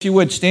If you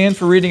would, stand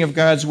for reading of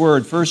God's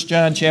Word. 1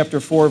 John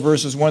chapter 4,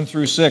 verses 1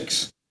 through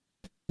 6.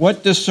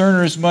 What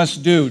discerners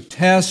must do?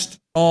 Test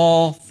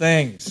all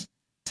things.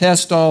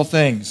 Test all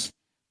things.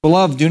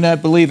 Beloved, do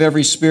not believe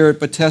every spirit,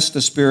 but test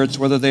the spirits,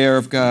 whether they are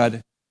of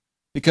God.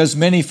 Because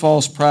many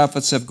false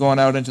prophets have gone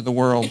out into the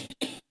world.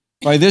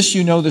 By this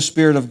you know the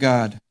Spirit of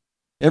God.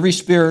 Every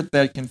spirit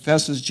that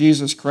confesses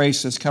Jesus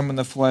Christ has come in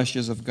the flesh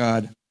is of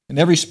God. And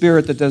every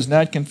spirit that does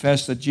not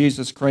confess that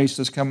Jesus Christ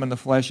has come in the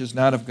flesh is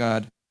not of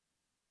God.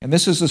 And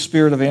this is the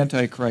spirit of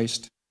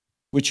Antichrist,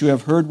 which you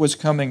have heard was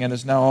coming and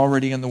is now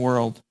already in the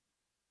world.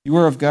 You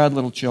are of God,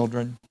 little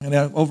children, and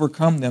have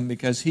overcome them,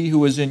 because he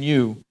who is in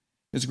you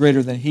is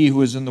greater than he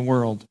who is in the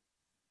world.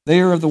 They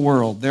are of the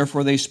world,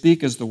 therefore they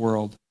speak as the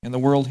world, and the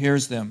world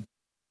hears them.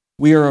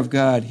 We are of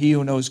God. He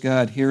who knows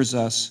God hears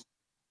us.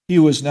 He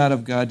who is not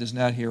of God does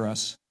not hear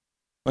us.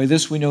 By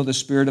this we know the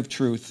spirit of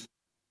truth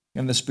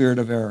and the spirit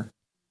of error.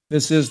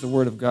 This is the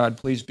word of God.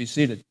 Please be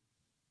seated.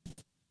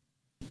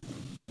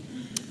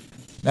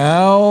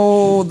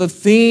 Now, the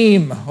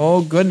theme.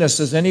 Oh, goodness,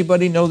 does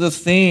anybody know the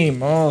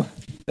theme? Oh,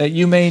 that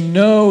you may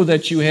know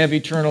that you have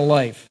eternal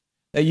life.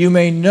 That you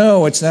may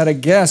know, it's not a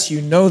guess, you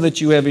know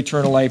that you have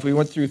eternal life. We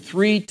went through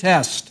 3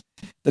 tests.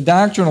 The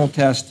doctrinal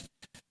test,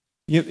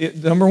 the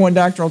number 1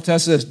 doctrinal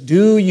test is,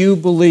 do you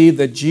believe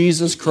that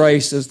Jesus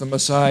Christ is the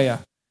Messiah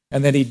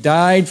and that he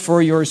died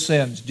for your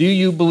sins? Do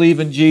you believe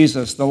in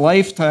Jesus? The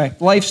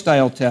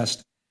lifestyle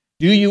test,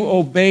 do you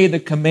obey the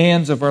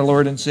commands of our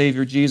Lord and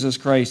Savior Jesus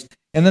Christ?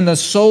 And then the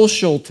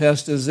social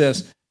test is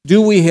this: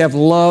 do we have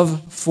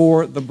love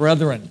for the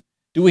brethren?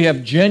 Do we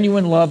have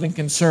genuine love and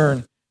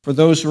concern for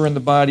those who are in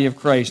the body of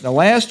Christ? Now,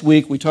 last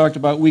week we talked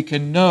about we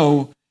can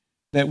know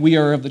that we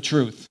are of the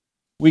truth.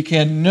 We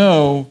can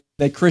know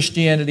that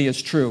Christianity is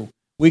true.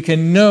 We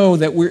can know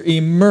that we're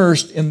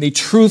immersed in the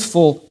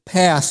truthful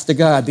path to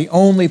God, the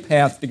only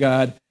path to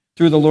God,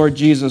 through the Lord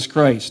Jesus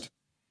Christ.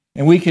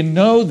 And we can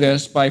know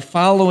this by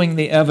following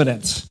the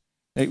evidence.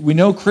 We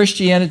know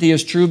Christianity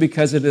is true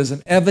because it is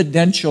an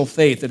evidential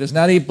faith. It is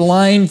not a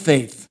blind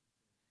faith.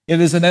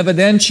 It is an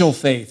evidential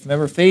faith.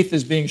 Remember, faith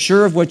is being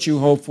sure of what you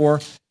hope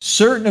for,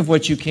 certain of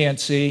what you can't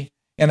see,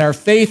 and our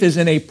faith is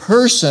in a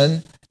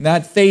person,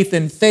 not faith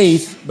in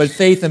faith, but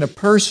faith in a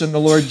person, the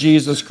Lord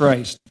Jesus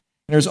Christ.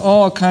 And there's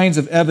all kinds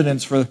of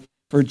evidence for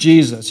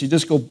Jesus. You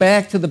just go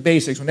back to the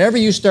basics. Whenever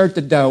you start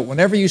to doubt,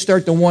 whenever you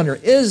start to wonder,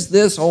 is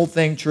this whole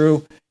thing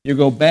true? You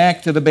go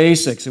back to the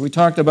basics. And we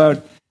talked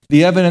about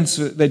the evidence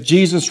that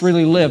Jesus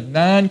really lived.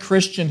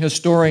 Non-Christian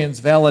historians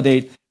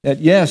validate that,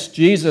 yes,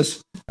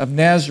 Jesus of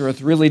Nazareth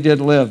really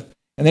did live,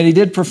 and that he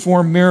did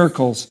perform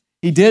miracles.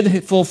 He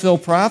did fulfill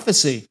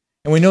prophecy,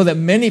 and we know that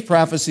many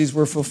prophecies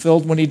were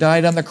fulfilled when he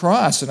died on the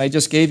cross, and I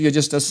just gave you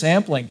just a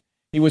sampling.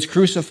 He was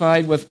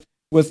crucified with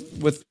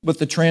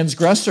the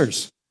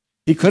transgressors.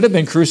 He could have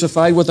been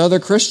crucified with other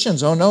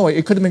Christians. Oh, no,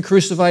 he could have been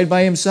crucified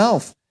by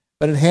himself,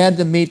 but it had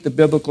to meet the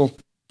biblical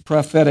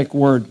prophetic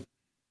word.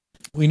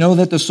 We know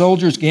that the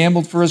soldiers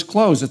gambled for his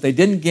clothes. If they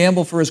didn't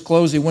gamble for his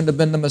clothes, he wouldn't have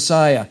been the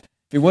Messiah.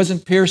 If he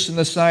wasn't pierced in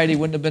the side, he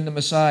wouldn't have been the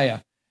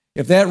Messiah.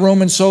 If that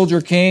Roman soldier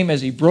came,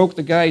 as he broke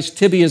the guy's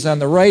tibias on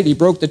the right, he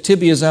broke the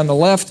tibias on the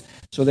left,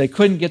 so they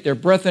couldn't get their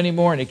breath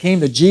anymore, and he came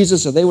to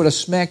Jesus, so they would have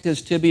smacked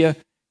his tibia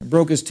and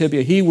broke his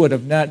tibia, he would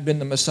have not been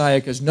the Messiah,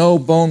 because no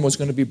bone was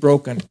going to be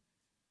broken.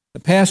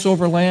 The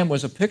Passover lamb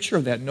was a picture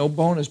of that. No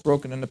bone is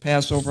broken in the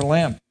Passover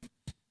lamb.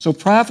 So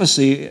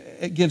prophecy,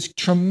 it gives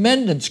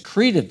tremendous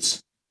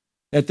credence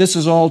that this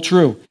is all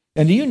true.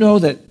 And do you know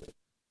that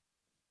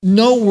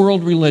no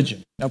world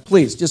religion, now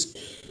please, just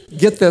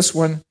get this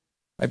one.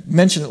 I've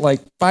mentioned it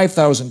like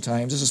 5,000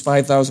 times. This is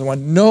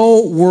 5,001.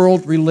 No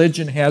world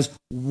religion has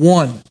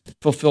one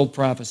fulfilled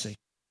prophecy.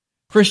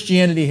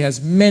 Christianity has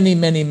many,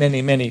 many,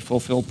 many, many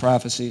fulfilled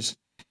prophecies.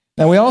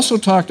 Now, we also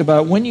talked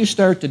about when you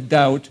start to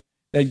doubt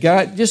that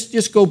God,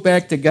 just go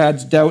back to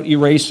God's doubt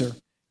eraser.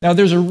 Now,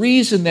 there's a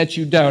reason that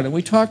you doubt, and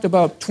we talked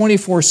about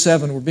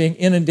 24/7. We're being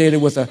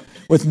inundated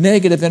with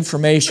negative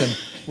information.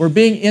 We're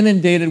being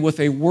inundated with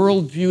a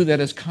worldview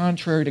that is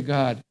contrary to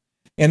God.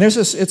 And it's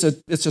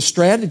a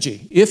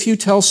strategy. If you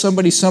tell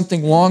somebody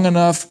something long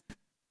enough,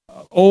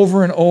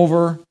 over and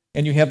over,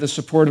 and you have the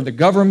support of the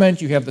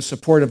government, you have the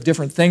support of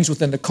different things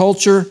within the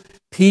culture,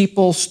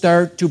 people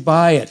start to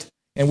buy it.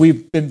 And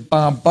we've been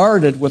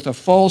bombarded with a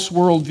false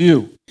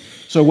worldview.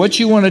 So what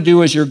you want to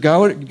do as your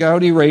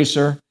gout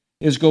eraser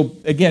is go,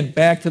 again,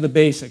 back to the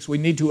basics. We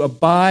need to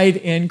abide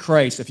in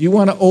Christ. If you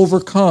want to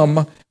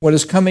overcome what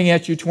is coming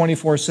at you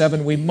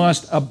 24/7, we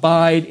must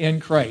abide in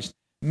Christ.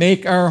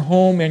 Make our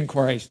home in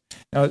Christ.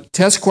 Now,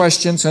 test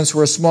question, since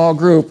we're a small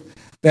group,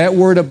 that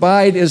word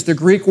abide is the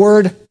Greek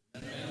word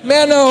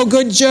meno.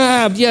 Good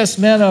job. Yes,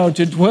 meno,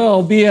 to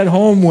dwell, be at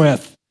home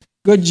with.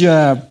 Good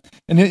job.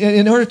 And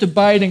in order to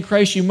abide in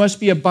Christ, you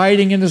must be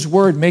abiding in his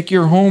word. Make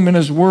your home in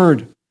his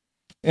word.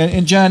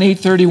 In John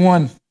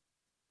 8:31,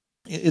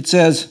 it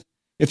says,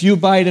 if you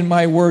abide in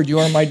my word, you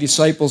are my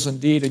disciples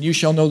indeed, and you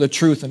shall know the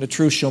truth, and the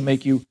truth shall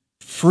make you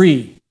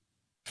free.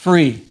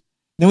 Free.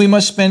 Then we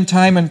must spend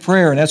time in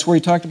prayer, and that's where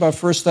he talked about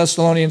 1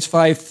 Thessalonians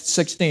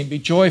 5:16. Be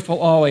joyful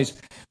always.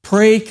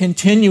 Pray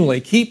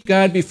continually. Keep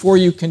God before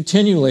you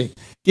continually.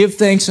 Give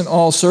thanks in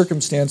all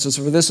circumstances,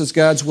 for this is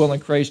God's will in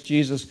Christ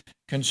Jesus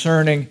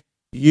concerning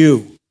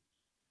you.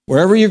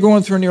 Wherever you're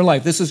going through in your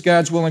life, this is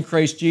God's will in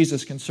Christ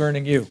Jesus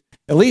concerning you.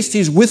 At least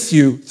He's with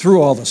you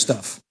through all the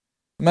stuff.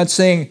 I'm not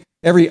saying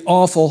every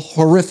awful,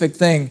 horrific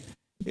thing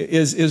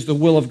is the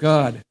will of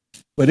God,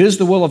 but it is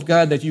the will of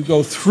God that you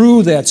go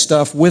through that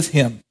stuff with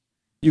Him.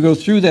 You go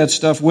through that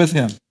stuff with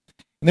Him.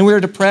 And then we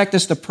are to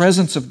practice the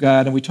presence of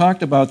God, and we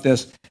talked about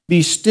this.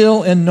 Be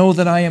still and know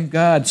that I am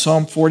God,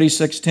 Psalm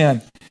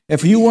 46:10.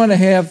 If you want to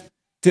have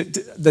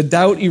the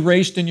doubt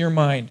erased in your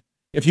mind,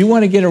 if you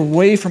want to get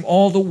away from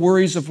all the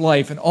worries of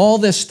life and all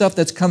this stuff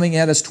that's coming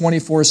at us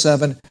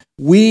 24/7,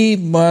 we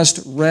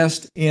must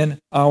rest in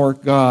our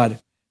God.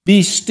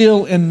 Be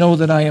still and know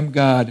that I am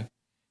God.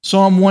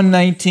 Psalm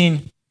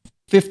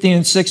 119:15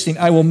 and 16,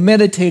 I will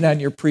meditate on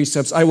your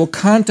precepts. I will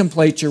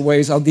contemplate your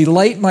ways. I'll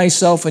delight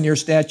myself in your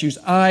statutes.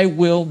 I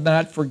will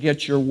not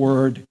forget your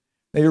word.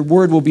 Your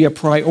word will be a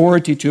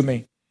priority to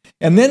me.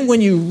 And then when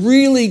you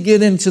really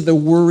get into the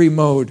worry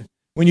mode,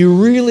 when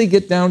you really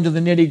get down to the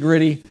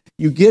nitty-gritty,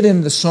 you get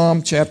into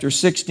Psalm chapter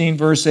 16,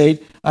 verse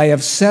 8, I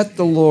have set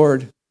the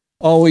Lord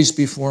always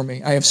before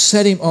me. I have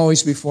set Him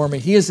always before me.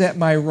 He is at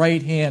my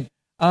right hand.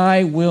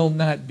 I will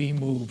not be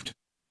moved.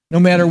 No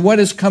matter what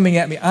is coming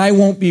at me, I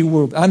won't be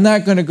moved. I'm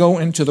not going to go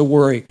into the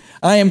worry.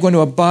 I am going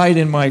to abide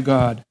in my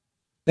God.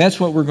 That's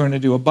what we're going to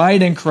do.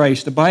 Abide in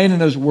Christ. Abide in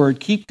His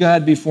Word. Keep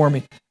God before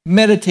me.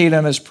 Meditate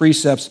on His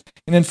precepts.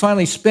 And then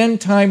finally,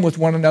 spend time with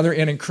one another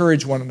and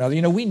encourage one another.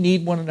 You know, we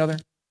need one another.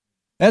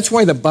 That's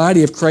why the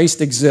body of Christ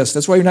exists.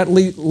 That's why you're not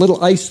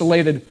little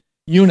isolated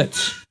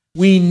units.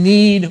 We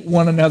need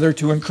one another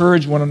to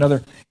encourage one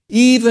another.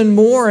 Even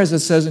more, as it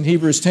says in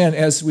Hebrews 10,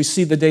 as we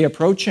see the day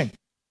approaching.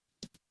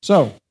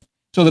 So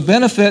the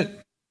benefit,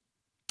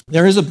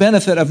 there is a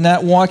benefit of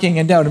not walking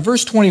in doubt. In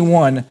verse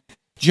 21,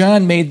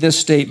 John made this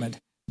statement,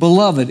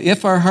 Beloved,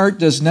 if our heart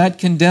does not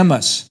condemn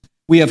us,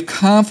 we have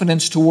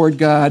confidence toward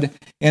God,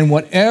 and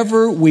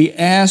whatever we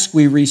ask,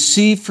 we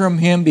receive from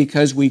Him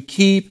because we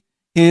keep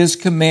His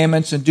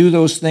commandments and do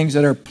those things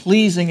that are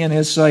pleasing in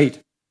His sight.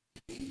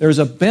 There's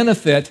a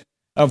benefit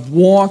of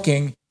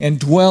walking and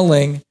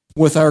dwelling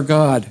with our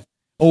God,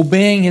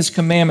 obeying His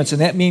commandments, and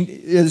that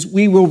means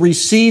we will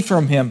receive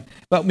from Him.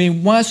 But we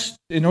must,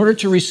 in order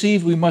to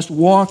receive, we must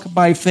walk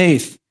by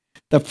faith.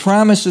 The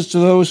promises to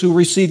those who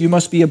receive, you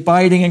must be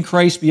abiding in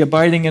Christ, be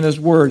abiding in His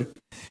Word.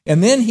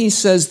 And then he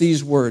says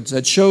these words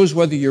that shows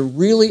whether you're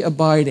really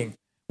abiding,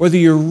 whether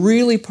you're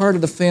really part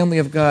of the family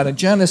of God. And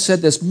John has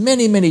said this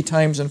many, many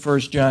times in 1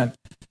 John.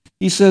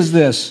 He says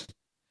this,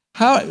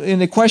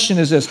 and the question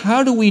is this,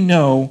 how do we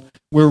know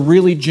we're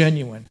really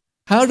genuine?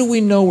 How do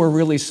we know we're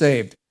really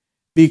saved?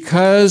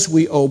 Because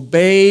we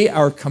obey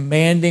our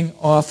commanding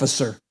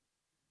officer.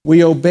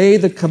 We obey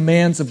the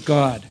commands of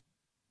God.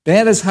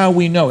 That is how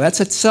we know. That's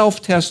a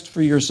self-test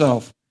for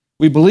yourself.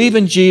 We believe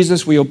in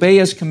Jesus, we obey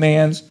His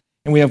commands,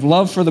 and we have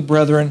love for the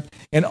brethren.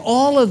 And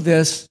all of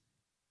this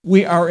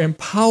we are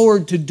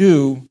empowered to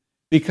do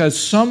because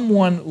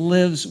someone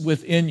lives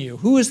within you.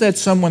 Who is that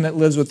someone that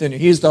lives within you?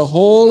 He's the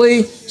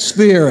Holy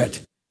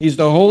Spirit. He's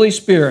the Holy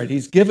Spirit.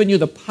 He's given you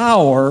the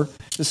power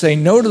to say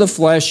no to the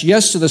flesh,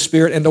 yes to the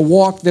Spirit, and to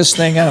walk this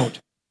thing out.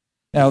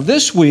 Now,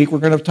 this week, we're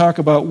going to talk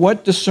about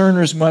what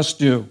discerners must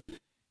do.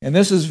 And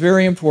this is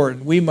very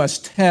important. We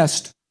must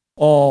test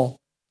all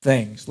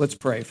things. Let's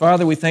pray.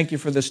 Father, we thank You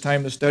for this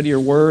time to study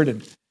Your Word.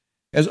 And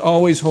as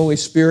always, Holy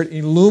Spirit,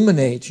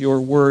 illuminate Your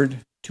Word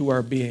to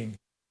our being.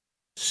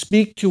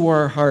 Speak to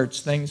our hearts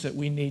things that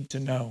we need to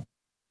know.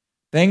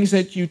 Things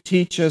that You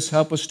teach us,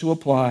 help us to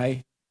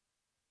apply.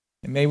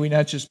 And may we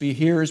not just be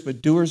hearers,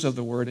 but doers of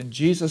the Word. In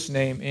Jesus'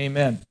 name,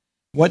 amen.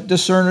 What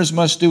discerners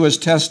must do is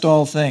test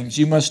all things.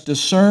 You must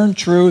discern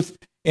truth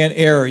and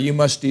error. You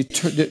must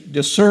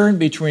discern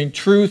between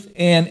truth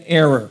and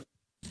error.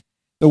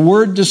 The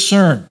word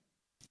discern,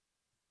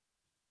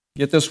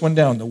 get this one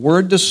down. The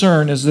word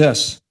discern is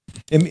this.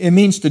 It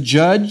means to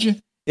judge,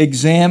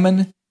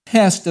 examine,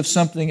 test if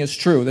something is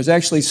true. There's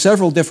actually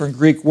several different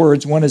Greek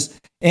words. One is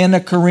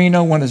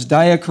anakarino, one is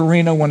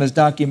diakarino, one is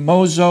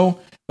dokimozo,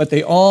 but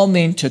they all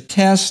mean to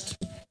test,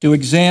 to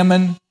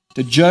examine,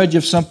 to judge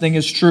if something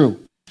is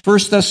true.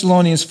 1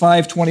 Thessalonians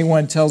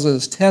 5:21 tells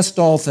us, test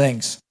all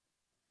things.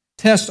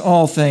 Test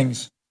all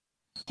things.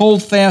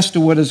 Hold fast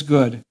to what is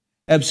good.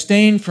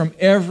 Abstain from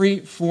every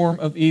form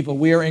of evil.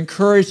 We are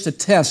encouraged to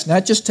test,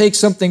 not just take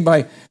something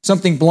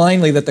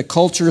blindly that the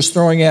culture is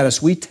throwing at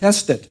us. We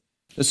test it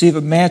to see if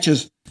it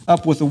matches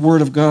up with the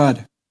Word of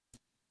God.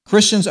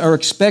 Christians are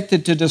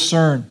expected to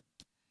discern.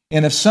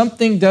 And if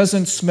something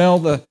doesn't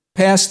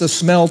pass the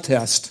smell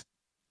test,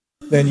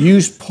 then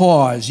you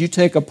pause. You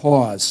take a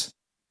pause.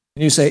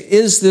 And you say,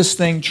 is this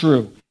thing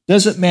true?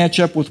 Does it match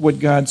up with what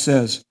God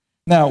says?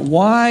 Now,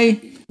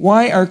 why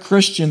are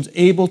Christians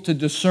able to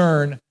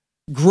discern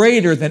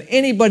greater than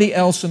anybody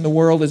else in the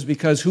world is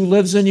because who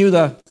lives in you?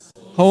 The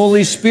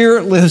Holy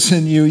Spirit lives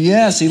in you.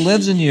 Yes, He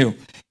lives in you.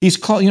 He's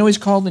called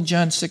in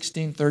John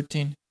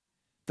 16:13?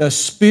 The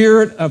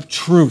Spirit of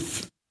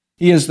truth.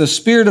 He is the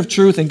Spirit of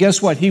truth, and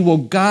guess what? He will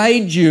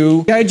guide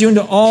you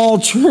into all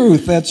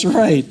truth. That's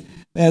right.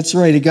 That's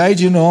right. He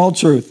guides you into all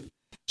truth.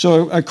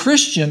 So a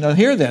Christian, now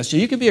hear this, so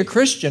you can be a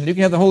Christian, you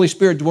can have the Holy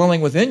Spirit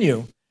dwelling within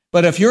you,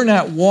 but if you're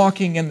not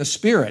walking in the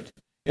Spirit,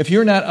 if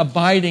you're not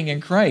abiding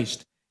in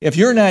Christ, if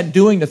you're not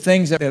doing the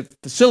things that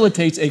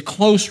facilitates a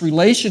close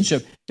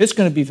relationship, it's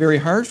going to be very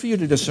hard for you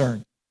to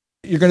discern.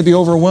 You're going to be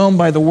overwhelmed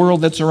by the world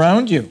that's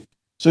around you.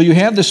 So you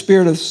have the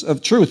Spirit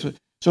of truth.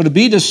 So to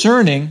be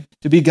discerning,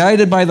 to be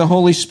guided by the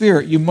Holy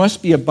Spirit, you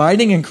must be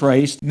abiding in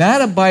Christ,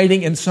 not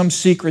abiding in some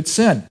secret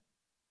sin,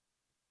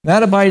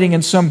 not abiding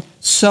in some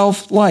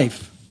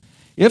self-life.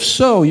 If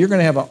so, you're going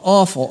to have an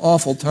awful,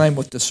 awful time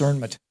with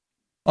discernment.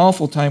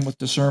 Awful time with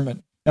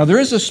discernment. Now, there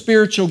is a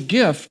spiritual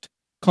gift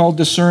called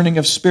discerning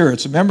of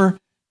spirits. Remember,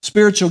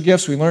 spiritual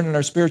gifts we learned in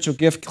our spiritual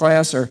gift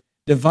class are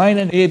divine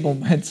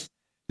enablements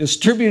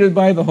distributed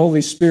by the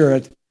Holy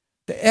Spirit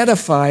to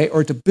edify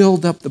or to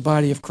build up the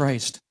body of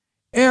Christ.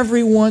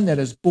 Everyone that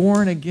is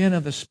born again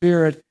of the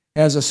Spirit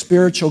has a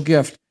spiritual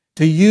gift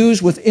to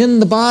use within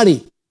the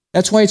body.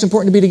 That's why it's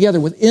important to be together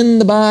within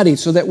the body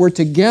so that we're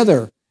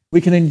together.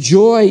 We can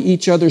enjoy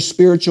each other's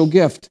spiritual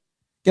gift.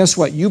 Guess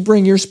what? You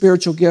bring your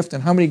spiritual gift,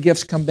 and how many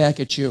gifts come back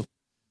at you?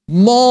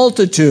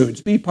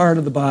 Multitudes. Be part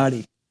of the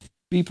body.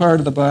 Be part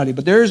of the body.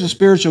 But there is a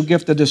spiritual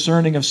gift of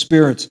discerning of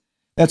spirits.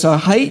 That's a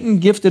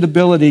heightened gifted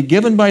ability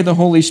given by the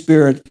Holy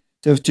Spirit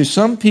to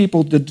some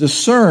people to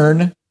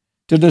discern,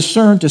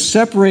 to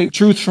separate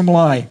truth from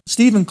lie.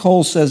 Stephen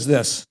Cole says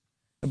this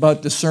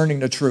about discerning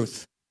the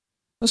truth.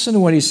 Listen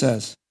to what he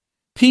says.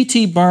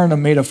 P.T.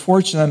 Barnum made a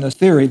fortune on the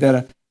theory that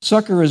a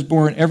sucker is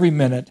born every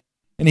minute,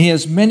 and he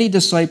has many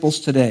disciples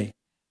today.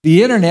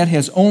 The internet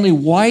has only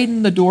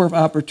widened the door of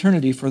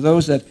opportunity for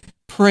those that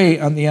prey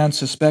on the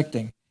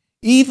unsuspecting.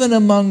 Even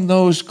among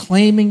those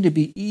claiming to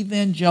be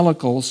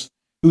evangelicals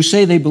who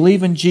say they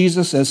believe in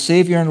Jesus as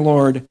Savior and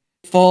Lord,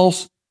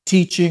 false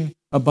teaching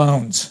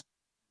abounds.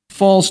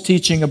 False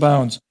teaching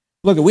abounds.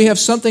 Look, we have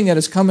something that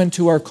has come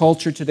into our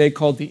culture today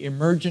called the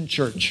emergent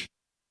church.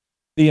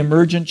 The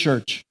emergent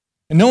church.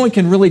 And no one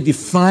can really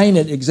define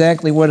it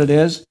exactly what it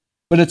is,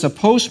 but it's a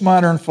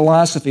postmodern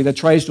philosophy that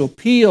tries to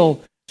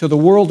appeal to the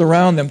world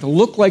around them, to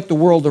look like the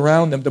world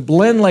around them, to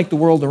blend like the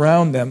world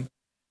around them,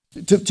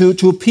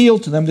 to appeal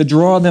to them, to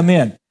draw them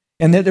in.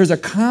 And that there's a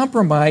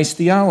compromised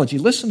theology.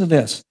 Listen to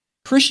this.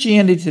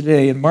 Christianity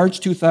Today in March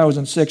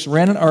 2006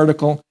 ran an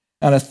article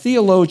on a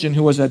theologian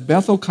who was at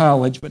Bethel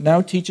College but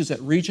now teaches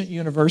at Regent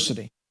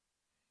University.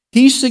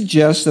 He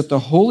suggests that the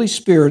Holy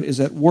Spirit is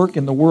at work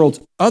in the world's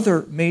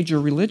other major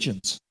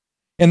religions,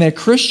 and that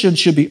Christians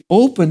should be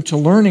open to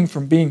learning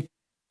from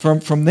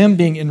them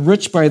being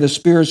enriched by the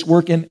Spirit's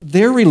work in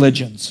their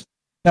religions.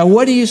 Now,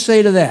 what do you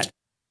say to that?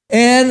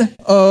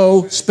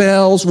 N-O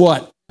spells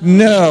what?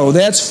 No,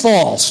 that's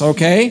false,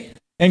 okay?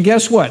 And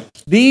guess what?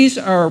 These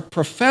are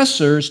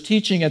professors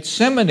teaching at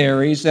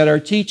seminaries that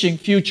are teaching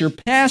future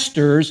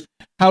pastors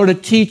how to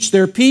teach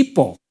their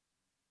people.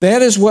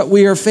 That is what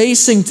we are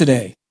facing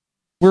today.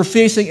 We're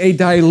facing a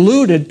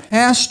diluted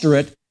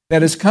pastorate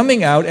that is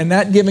coming out and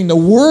not giving the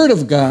Word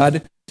of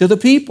God to the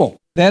people.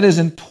 That is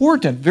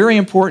important, very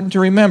important to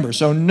remember.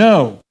 So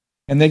no.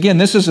 And again,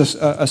 this is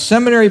a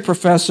seminary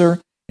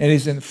professor, and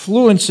he's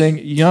influencing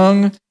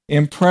young,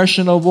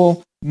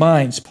 impressionable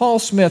minds. Paul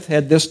Smith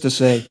had this to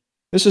say.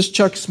 This is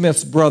Chuck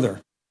Smith's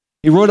brother.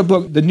 He wrote a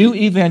book, The New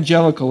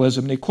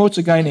Evangelicalism, and he quotes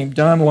a guy named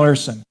Don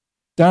Larson.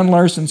 Don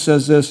Larson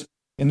says this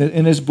in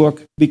his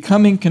book,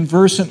 Becoming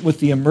Conversant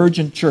with the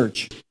Emergent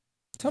Church.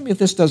 Tell me if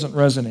this doesn't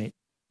resonate.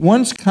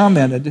 Once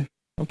commented,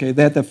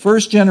 that the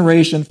first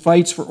generation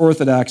fights for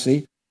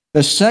orthodoxy,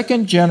 the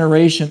second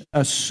generation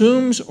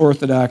assumes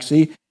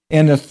orthodoxy,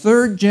 and the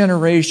third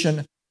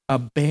generation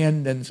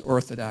abandons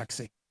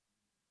orthodoxy.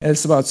 And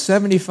it's about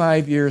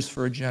 75 years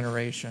for a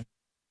generation.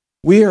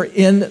 We are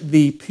in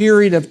the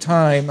period of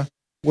time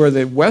where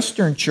the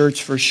Western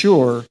church, for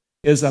sure,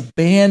 is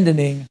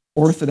abandoning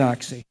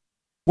orthodoxy.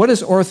 What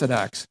is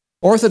orthodox?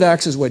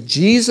 Orthodox is what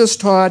Jesus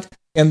taught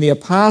and the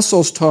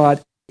apostles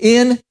taught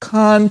in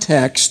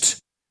context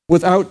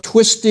without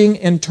twisting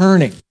and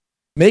turning,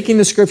 making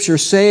the Scripture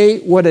say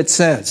what it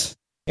says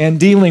and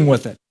dealing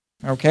with it.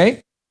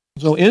 Okay?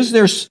 So is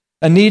there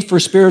a need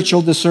for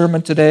spiritual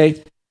discernment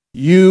today?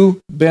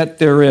 You bet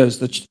there is.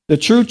 The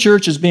true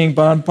church is being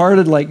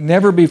bombarded like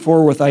never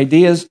before with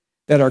ideas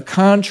that are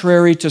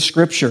contrary to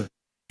Scripture,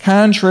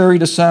 contrary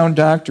to sound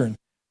doctrine.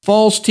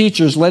 False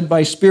teachers led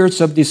by spirits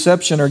of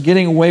deception are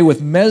getting away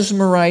with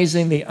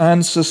mesmerizing the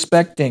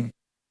unsuspecting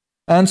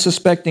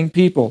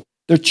people.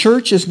 The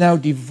church is now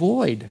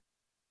devoid.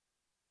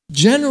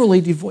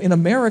 Generally devoid. In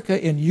America,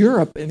 in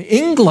Europe, in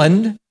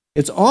England,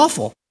 it's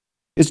awful.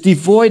 It's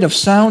devoid of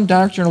sound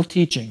doctrinal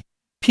teaching.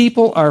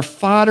 People are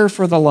fodder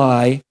for the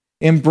lie,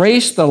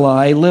 embrace the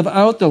lie, live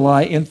out the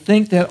lie, and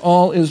think that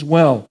all is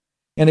well.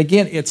 And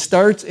again, it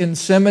starts in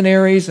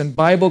seminaries and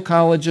Bible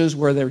colleges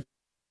where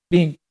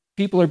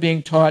people are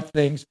being taught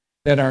things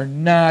that are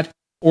not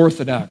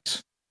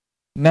orthodox.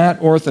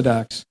 Not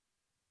orthodox.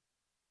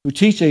 Who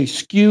teach a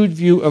skewed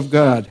view of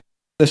God.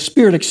 The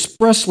Spirit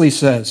expressly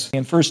says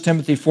in 1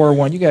 Timothy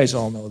 4:1, you guys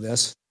all know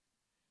this,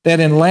 that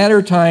in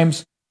latter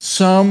times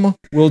some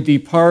will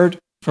depart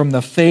from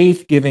the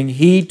faith, giving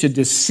heed to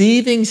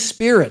deceiving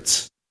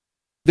spirits.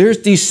 There's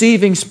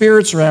deceiving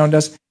spirits around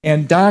us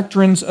and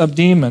doctrines of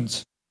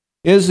demons.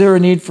 Is there a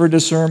need for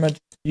discernment?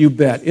 You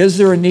bet. Is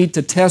there a need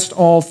to test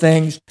all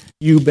things?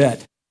 You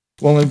bet.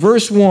 Well, in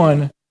verse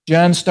 1,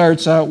 John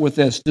starts out with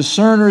this: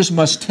 discerners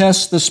must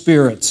test the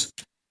spirits.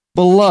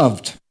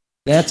 Beloved,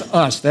 that's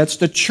us, that's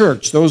the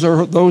church, those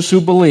are those who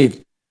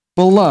believe.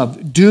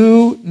 Beloved,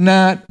 do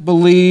not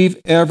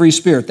believe every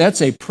spirit.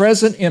 That's a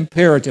present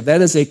imperative.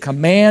 That is a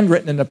command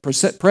written in the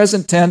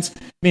present tense,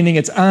 meaning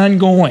it's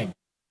ongoing.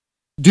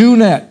 Do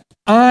not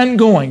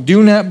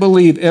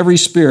believe every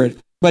spirit,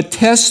 but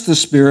test the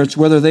spirits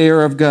whether they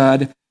are of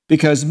God,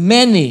 because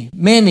many,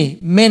 many,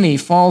 many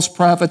false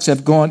prophets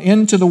have gone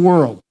into the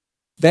world.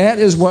 That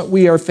is what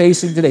we are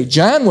facing today.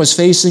 John was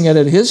facing it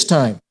at his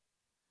time,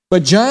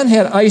 but John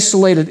had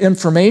isolated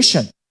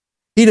information.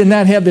 He did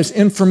not have this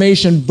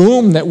information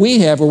boom that we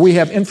have, where we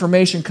have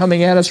information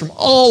coming at us from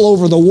all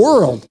over the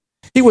world.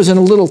 He was in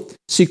a little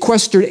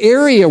sequestered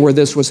area where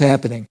this was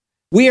happening.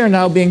 We are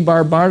now being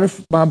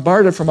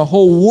bombarded from a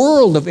whole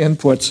world of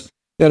inputs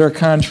that are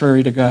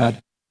contrary to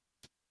God.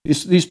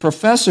 These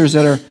professors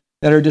that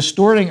are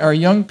distorting our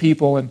young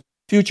people and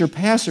future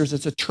pastors,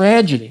 it's a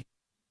tragedy.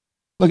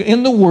 Look,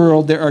 in the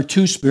world there are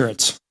two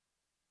spirits.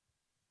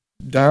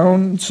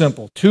 Down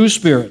simple, two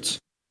spirits.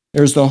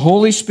 There's the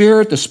Holy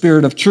Spirit, the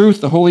Spirit of truth.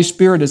 The Holy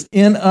Spirit is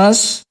in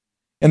us.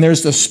 And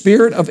there's the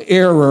spirit of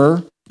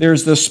error.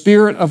 There's the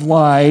spirit of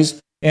lies.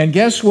 And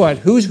guess what?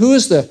 Who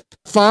is the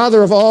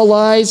father of all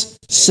lies?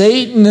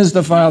 Satan is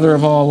the father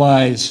of all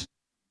lies.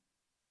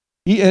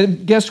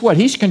 Guess what?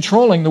 He's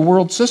controlling the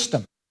world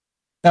system.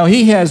 Now,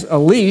 he has a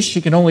leash.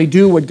 He can only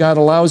do what God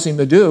allows him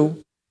to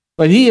do.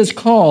 But he is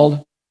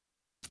called,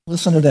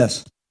 listen to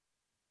this,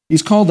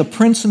 he's called the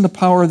prince and the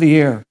power of the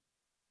air.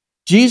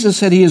 Jesus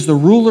said he is the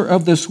ruler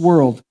of this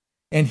world,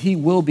 and he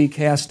will be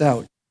cast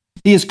out.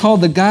 He is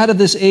called the God of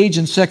this age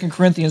in 2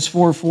 Corinthians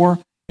 4:4.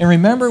 And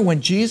remember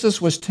when Jesus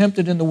was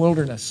tempted in the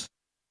wilderness,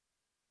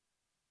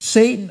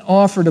 Satan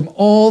offered him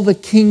all the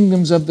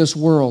kingdoms of this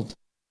world.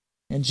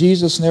 And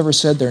Jesus never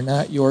said they're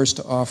not yours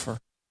to offer.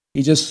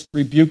 He just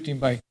rebuked him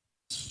by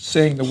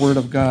saying the word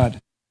of God.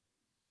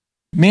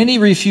 Many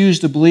refuse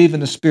to believe in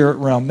the spirit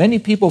realm. Many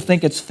people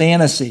think it's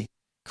fantasy.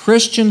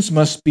 Christians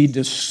must be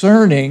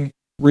discerning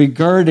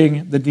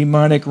regarding the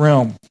demonic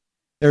realm.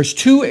 There's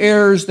two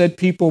errors that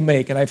people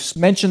make, and I've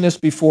mentioned this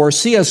before.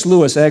 C.S.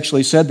 Lewis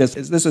actually said this.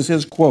 This is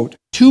his quote.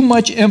 Too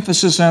much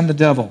emphasis on the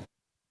devil.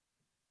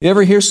 You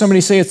ever hear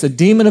somebody say it's the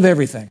demon of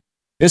everything?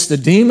 It's the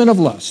demon of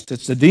lust.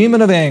 It's the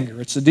demon of anger.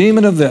 It's the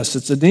demon of this.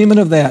 It's the demon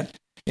of that.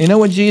 You know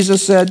what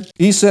Jesus said?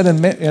 He said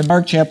in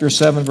Mark chapter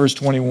 7, verse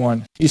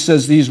 21, he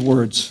says these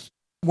words.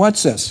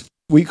 Watch this.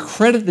 We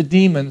credit the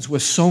demons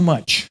with so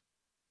much.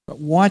 But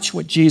watch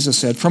what Jesus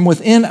said. From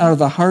within, out of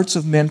the hearts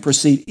of men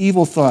proceed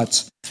evil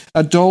thoughts,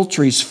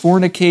 adulteries,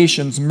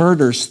 fornications,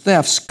 murders,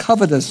 thefts,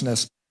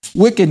 covetousness,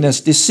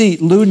 wickedness,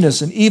 deceit,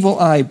 lewdness, an evil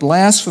eye,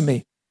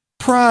 blasphemy,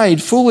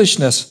 pride,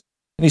 foolishness.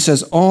 And he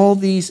says, all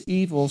these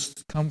evils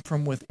come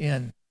from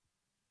within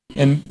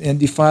and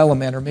defile a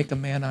man or make a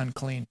man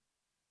unclean.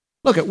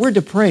 Look, we're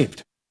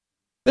depraved.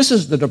 This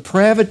is the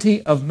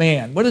depravity of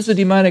man. What does the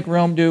demonic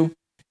realm do?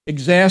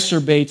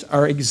 Exacerbates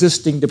our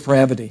existing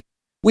depravity.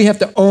 We have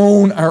to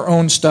own our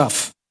own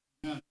stuff.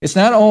 It's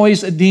not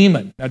always a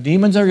demon. Now,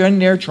 demons are in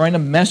there trying to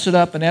mess it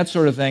up and that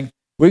sort of thing.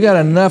 We got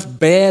enough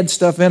bad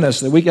stuff in us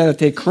that we got to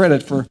take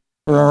credit for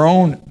our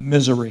own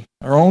misery,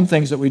 our own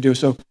things that we do.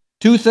 So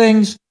two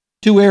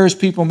errors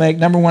people make.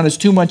 Number one is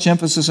too much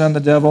emphasis on the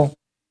devil.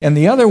 And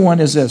the other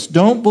one is this: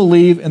 don't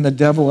believe in the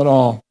devil at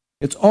all.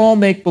 It's all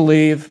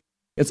make-believe.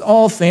 It's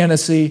all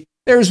fantasy.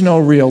 There's no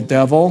real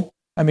devil.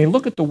 I mean,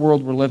 look at the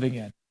world we're living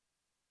in.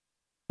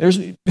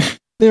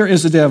 There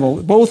is a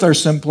devil. Both are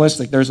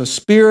simplistic. There's a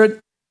spirit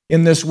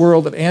in this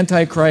world of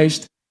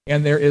Antichrist,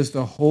 and there is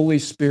the Holy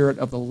Spirit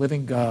of the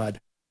living God.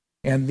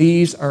 And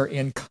these are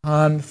in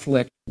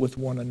conflict with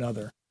one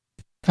another.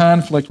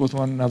 Conflict with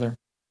one another.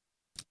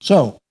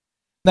 So,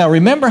 now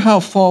remember how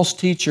false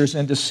teachers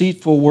and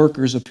deceitful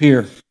workers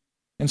appear.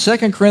 In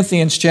 2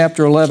 Corinthians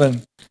chapter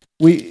 11,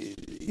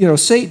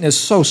 Satan is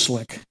so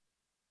slick.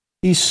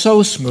 He's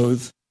so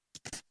smooth.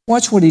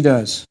 Watch what he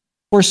does.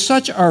 For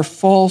such are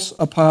false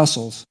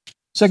apostles.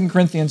 2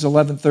 Corinthians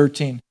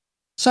 11:13.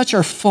 Such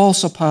are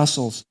false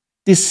apostles,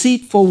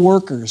 deceitful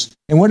workers.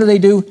 And what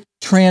do?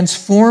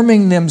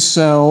 Transforming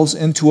themselves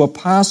into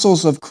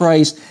apostles of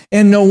Christ.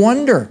 And no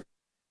wonder,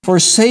 for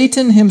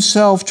Satan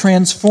himself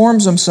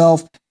transforms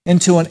himself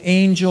into an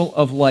angel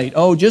of light.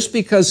 Oh, just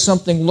because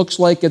something looks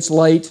like it's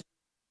light,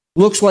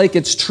 looks like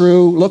it's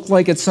true, looks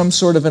like it's some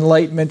sort of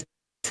enlightenment,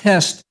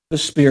 test the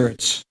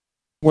spirits,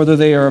 whether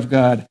they are of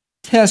God.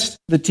 Test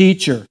the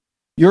teacher.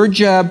 Your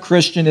job,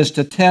 Christian, is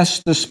to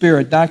test the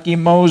spirit,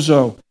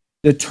 dakimozo,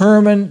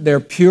 determine their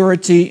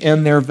purity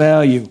and their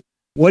value.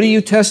 What do you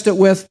test it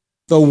with?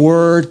 The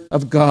Word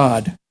of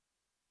God.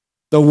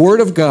 The Word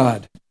of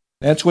God.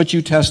 That's what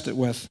you test it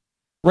with.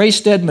 Ray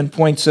Stedman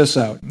points this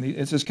out.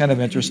 This is kind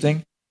of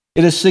interesting.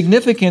 It is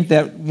significant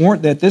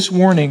that this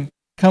warning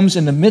comes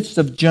in the midst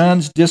of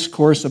John's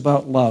discourse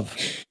about love,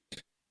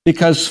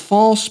 because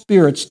false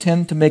spirits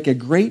tend to make a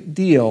great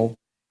deal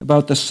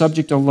about the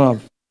subject of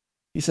love.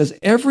 He says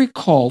every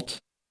cult,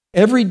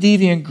 every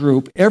deviant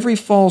group, every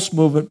false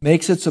movement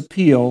makes its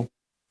appeal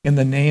in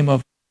the name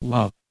of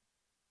love.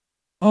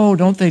 Oh,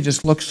 don't they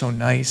just look so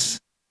nice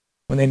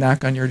when they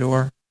knock on your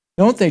door?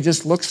 Don't they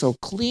just look so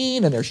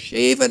clean, and they're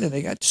shaven, and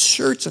they got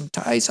shirts and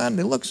ties on?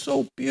 They look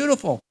so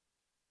beautiful.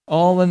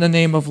 All in the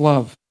name of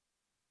love.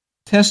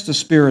 Test the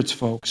spirits,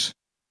 folks.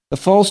 The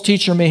false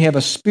teacher may have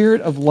a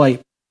spirit of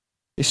light,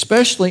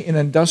 especially in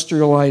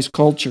industrialized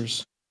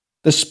cultures.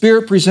 The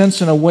Spirit presents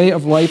in a way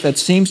of life that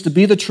seems to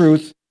be the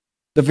truth,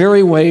 the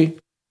very way,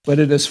 but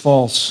it is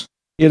false.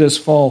 It is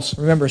false.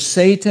 Remember,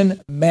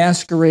 Satan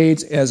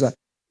masquerades as an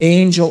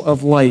angel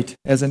of light,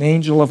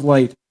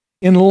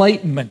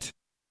 Enlightenment.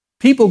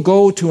 People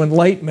go to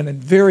enlightenment in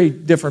very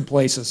different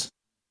places.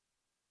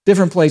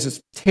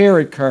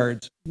 Tarot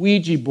cards,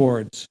 Ouija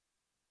boards,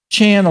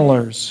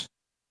 channelers,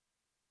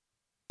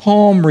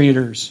 palm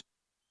readers.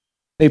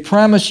 They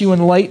promise you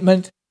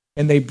enlightenment,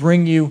 and they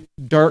bring you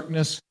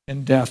darkness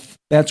and death.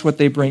 That's what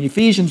they bring.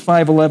 Ephesians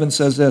 5:11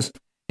 says this,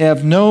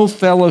 have no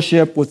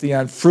fellowship with the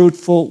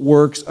unfruitful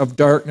works of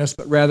darkness,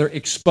 but rather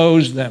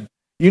expose them.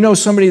 You know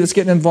somebody that's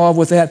getting involved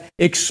with that?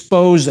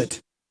 Expose it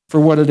for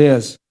what it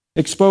is.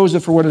 Expose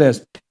it for what it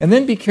is. And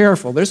then be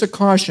careful. There's a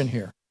caution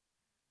here.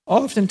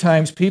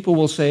 Oftentimes people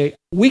will say,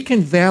 we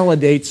can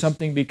validate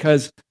something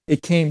because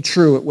it came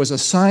true. It was a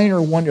sign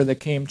or wonder that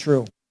came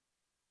true.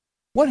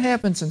 What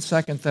happens in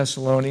 2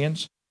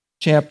 Thessalonians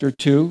chapter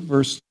 2,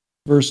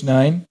 verse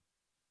 9?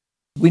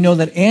 We know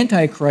that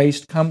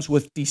Antichrist comes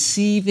with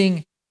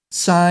deceiving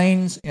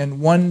signs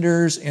and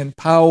wonders and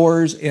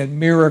powers and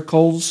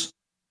miracles.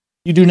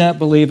 You do not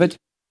believe it?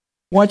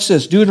 Watch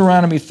this,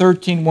 Deuteronomy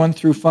 13, 1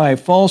 through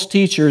 5. False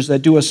teachers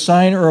that do a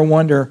sign or a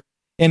wonder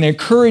and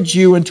encourage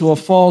you into a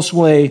false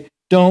way,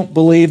 don't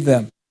believe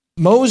them.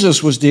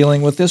 Moses was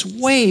dealing with this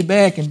way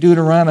back in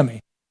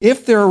Deuteronomy.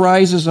 If there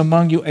arises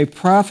among you a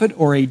prophet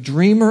or a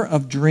dreamer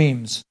of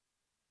dreams,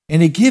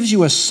 and he gives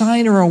you a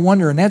sign or a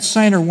wonder, and that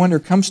sign or wonder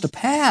comes to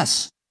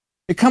pass.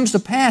 It comes to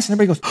pass, and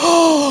everybody goes,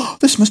 oh,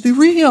 this must be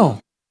real.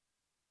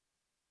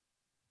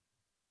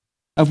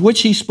 Of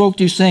which he spoke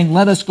to you, saying,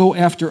 let us go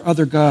after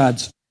other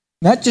gods.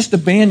 Not just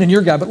abandon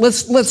your God, but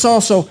let's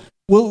also,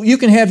 well, you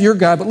can have your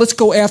God, but let's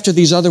go after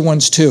these other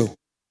ones too.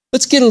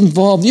 Let's get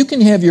involved. You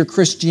can have your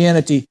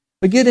Christianity,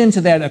 but get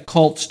into that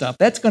occult stuff.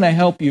 That's going to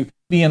help you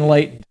be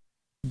enlightened.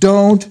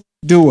 Don't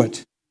do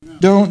it.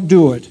 Don't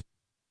do it.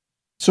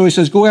 So he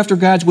says, go after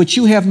gods which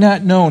you have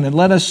not known, and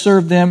let us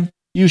serve them.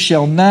 You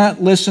shall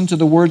not listen to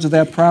the words of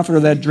that prophet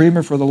or that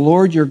dreamer, for the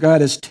Lord your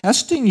God is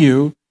testing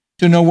you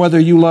to know whether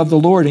you love the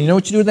Lord. And you know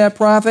what you do to that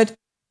prophet?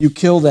 You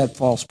kill that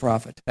false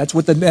prophet. That's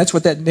what that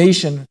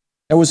nation,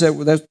 that's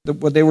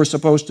what they were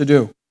supposed to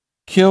do.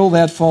 Kill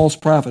that false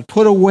prophet.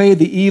 Put away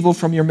the evil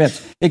from your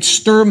midst.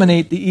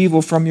 Exterminate the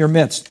evil from your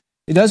midst.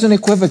 It doesn't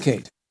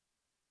equivocate.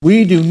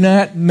 We do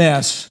not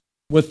mess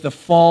with the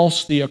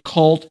false, the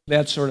occult,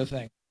 that sort of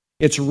thing.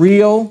 It's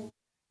real.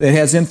 It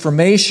has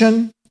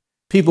information.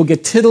 People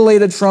get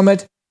titillated from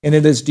it, and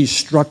it is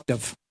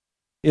destructive.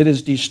 It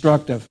is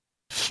destructive.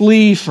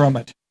 Flee from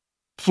it.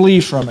 Flee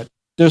from it.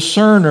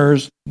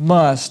 Discerners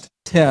must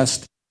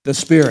test the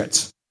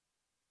spirits.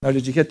 Now,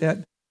 did you get that?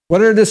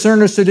 What are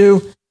discerners to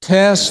do?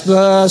 Test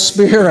the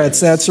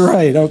spirits. That's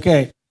right.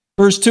 Okay.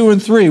 Verse 2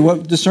 and 3,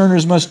 what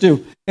discerners must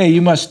do. Hey,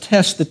 you must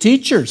test the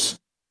teachers.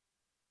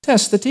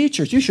 Test the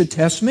teachers. You should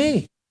test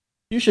me.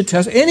 You should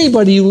test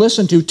anybody you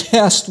listen to,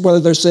 test whether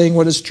they're saying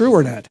what is true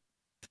or not.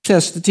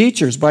 Test the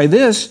teachers. By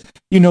this,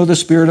 you know the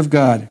Spirit of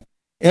God.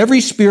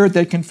 Every spirit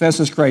that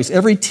confesses Christ,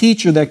 every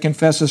teacher that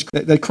confesses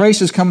that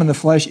Christ has come in the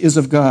flesh is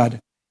of God.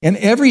 And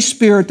every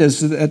spirit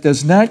that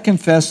does not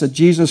confess that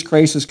Jesus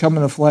Christ has come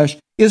in the flesh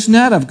is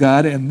not of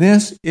God, and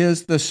this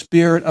is the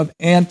spirit of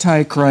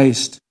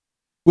Antichrist,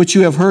 which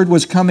you have heard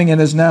was coming and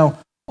is now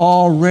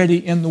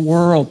already in the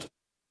world.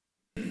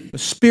 The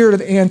spirit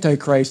of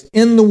Antichrist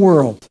in the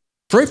world.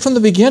 Right from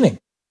the beginning,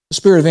 the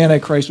spirit of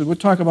Antichrist. We'll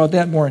talk about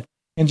that more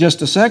in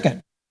just a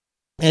second.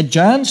 At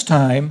John's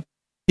time,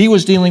 he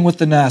was dealing with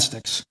the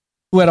Gnostics,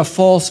 who had a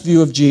false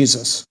view of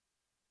Jesus.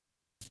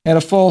 They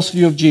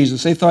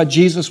thought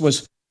Jesus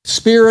was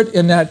spirit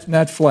and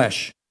not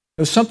flesh.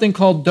 There was something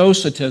called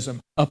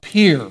docetism,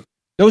 appear.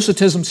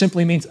 Docetism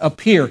simply means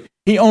appear.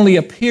 He only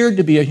appeared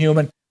to be a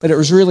human, but it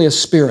was really a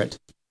spirit.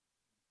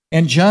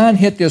 And John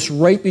hit this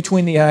right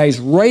between the eyes,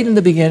 right in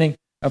the beginning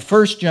of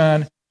 1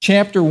 John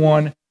chapter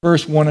 1,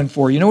 verse 1 and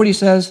 4. You know what he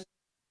says?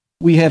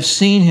 We have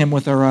seen him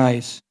with our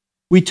eyes.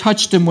 We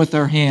touched him with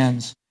our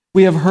hands.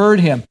 We have heard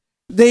him.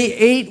 They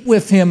ate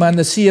with him on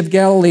the Sea of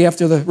Galilee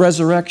after the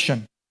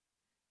resurrection.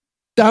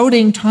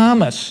 Doubting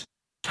Thomas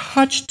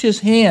touched his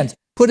hands,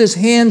 put his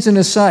hands in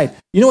his side.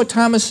 You know what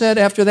Thomas said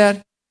after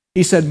that?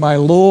 He said, my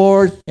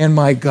Lord and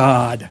my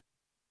God.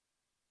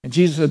 And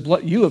Jesus said,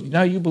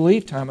 now you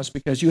believe, Thomas,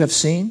 because you have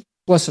seen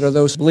Blessed are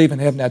those who believe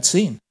and have not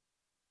seen.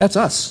 That's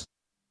us.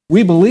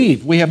 We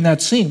believe. We have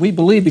not seen. We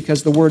believe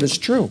because the Word is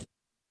true.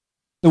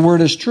 The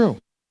Word is true.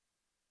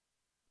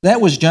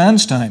 That was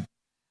John's time.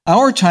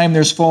 Our time,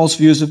 there's false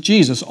views of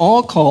Jesus.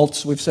 All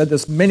cults, we've said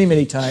this many,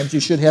 many times, you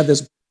should have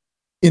this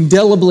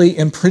indelibly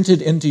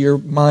imprinted into your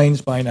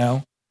minds by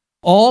now.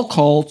 All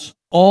cults,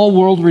 all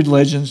world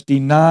religions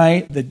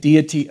deny the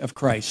deity of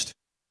Christ.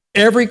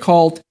 Every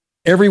cult,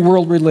 every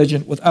world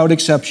religion, without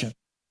exception.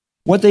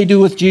 What they do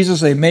with Jesus,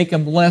 they make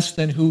him less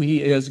than who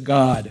he is,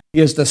 God.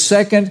 He is the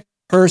second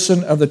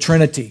person of the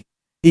Trinity.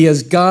 He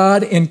is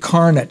God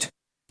incarnate,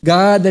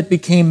 God that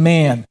became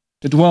man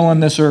to dwell on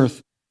this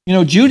earth. You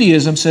know,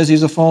 Judaism says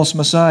he's a false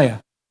Messiah.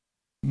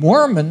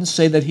 Mormons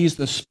say that he's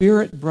the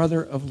spirit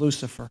brother of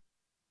Lucifer.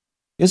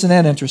 Isn't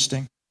that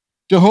interesting?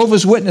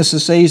 Jehovah's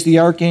Witnesses say he's the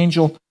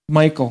archangel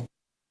Michael.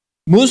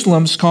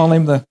 Muslims call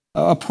him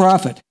a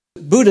prophet.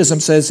 Buddhism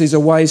says he's a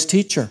wise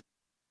teacher.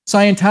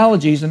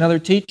 Scientology is another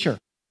teacher.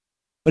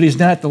 But he's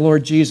not the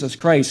Lord Jesus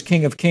Christ,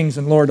 King of kings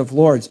and Lord of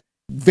lords,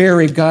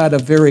 very God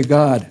of very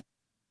God.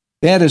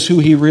 That is who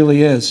he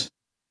really is.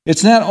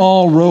 It's not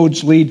all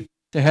roads lead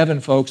to heaven,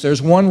 folks.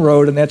 There's one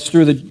road, and that's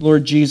through the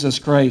Lord Jesus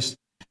Christ.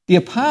 The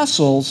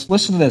apostles,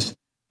 listen to this,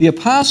 the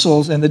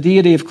apostles and the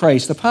deity of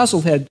Christ, the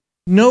apostles had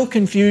no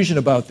confusion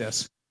about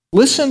this.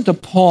 Listen to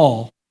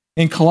Paul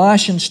in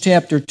Colossians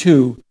chapter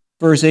 2,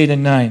 verse 8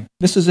 and 9.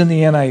 This is in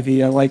the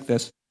NIV. I like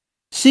this.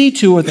 See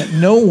to it that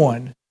no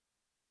one,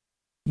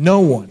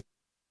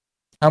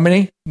 how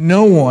many?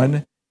 No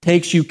one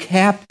takes you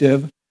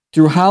captive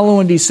through hollow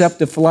and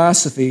deceptive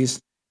philosophies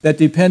that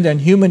depend on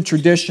human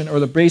tradition or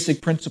the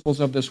basic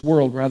principles of this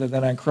world rather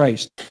than on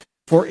Christ.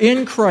 For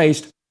in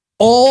Christ,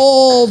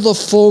 all the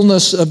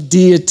fullness of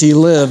deity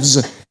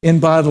lives in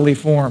bodily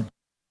form.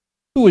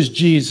 Who is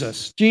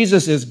Jesus?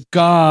 Jesus is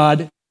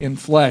God in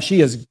flesh.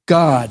 He is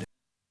God.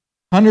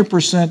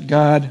 100%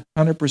 God,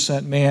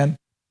 100% man.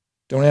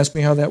 Don't ask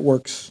me how that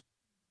works,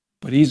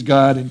 but he's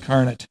God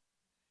incarnate.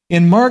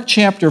 In Mark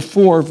chapter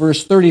 4,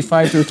 verse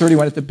 35 through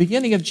 31, at the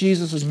beginning of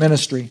Jesus'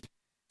 ministry,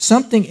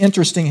 something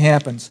interesting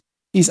happens.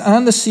 He's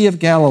on the Sea of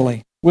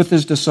Galilee with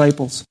his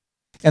disciples,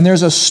 and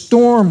there's a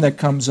storm that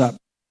comes up,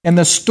 and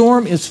the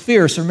storm is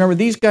fierce. Remember,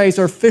 these guys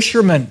are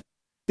fishermen.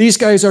 These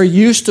guys are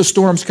used to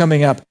storms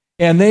coming up,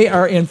 and they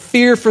are in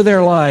fear for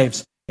their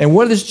lives. And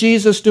what is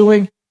Jesus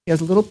doing? He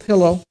has a little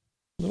pillow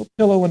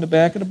in the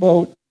back of the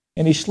boat,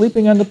 and he's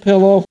sleeping on the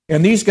pillow,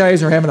 and these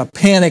guys are having a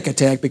panic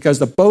attack because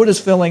the boat is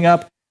filling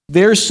up.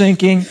 They're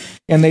sinking,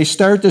 and they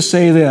start to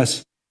say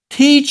this,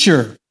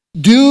 Teacher,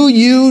 do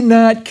you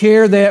not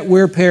care that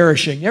we're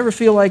perishing? You ever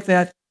feel like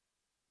that?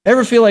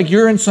 Ever feel like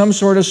you're in some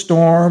sort of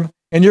storm,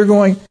 and you're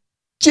going,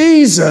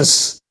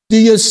 Jesus, do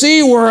you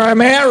see where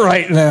I'm at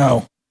right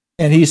now?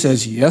 And he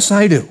says, Yes,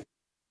 I do,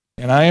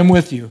 and I am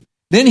with you.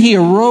 Then he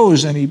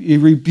arose, and he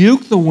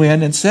rebuked the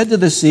wind and said to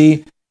the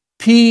sea,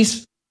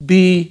 Peace,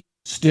 be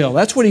still.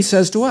 That's what he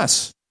says to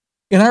us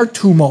in our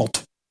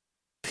tumult.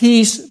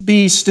 Peace,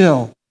 be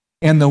still.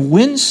 And the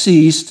wind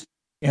ceased,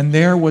 and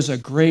there was a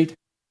great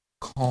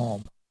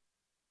calm.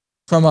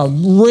 From a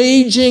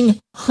raging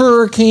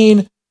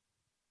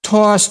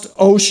hurricane-tossed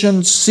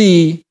ocean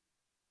sea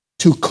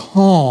to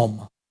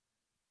calm.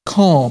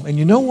 Calm. And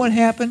you know what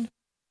happened?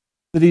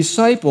 The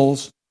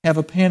disciples have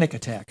a panic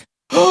attack.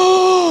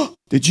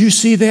 Did you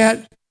see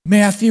that,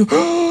 Matthew?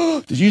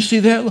 Did you see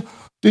that?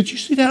 Did you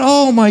see that?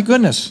 Oh, my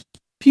goodness.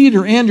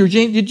 Peter, Andrew,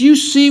 James, did you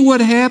see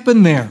what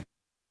happened there?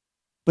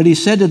 But he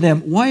said to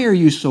them, Why are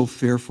you so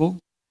fearful?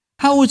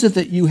 How is it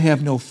that you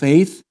have no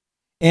faith?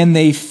 And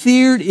they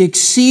feared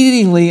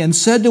exceedingly and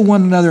said to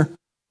one another,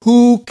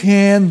 Who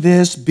can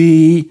this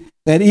be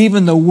that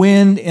even the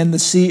wind and the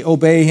sea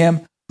obey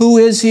him? Who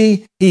is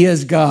he? He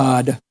is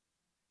God.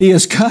 He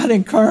is God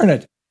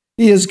incarnate.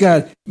 He is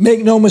God.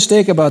 Make no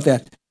mistake about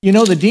that. You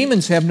know, the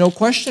demons have no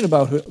question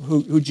about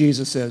who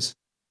Jesus is.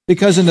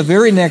 Because in the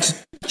very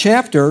next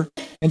chapter,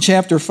 in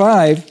chapter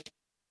 5,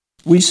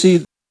 we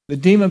see the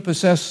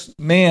demon-possessed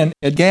man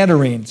at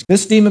Gadarenes.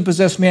 This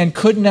demon-possessed man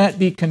could not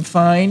be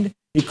confined.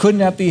 He could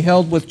not be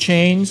held with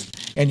chains.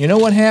 And you know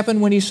what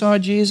happened when he saw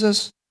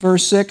Jesus?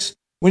 Verse 6,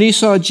 when he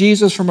saw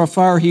Jesus from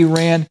afar, he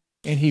ran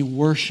and he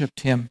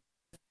worshiped him.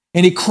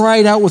 And he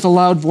cried out with a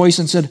loud voice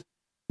and said,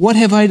 What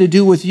have I to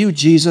do with you,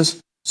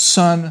 Jesus,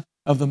 Son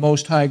of the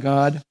Most High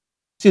God?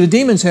 See, the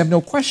demons have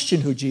no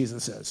question who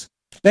Jesus is.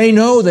 They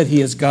know that he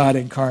is God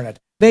incarnate.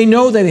 They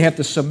know that they have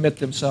to submit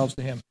themselves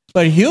to him.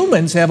 But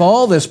humans have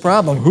all this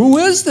problem. Who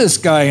is this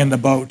guy in the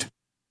boat?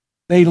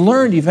 They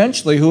learned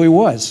eventually who he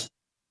was.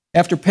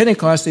 After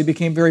Pentecost, they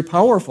became very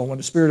powerful when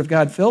the Spirit of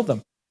God filled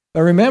them.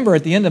 But remember,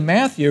 at the end of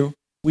Matthew,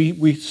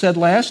 we said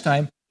last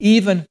time,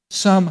 even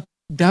some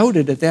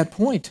doubted at that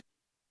point.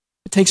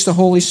 It takes the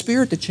Holy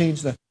Spirit to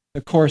change the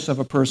course of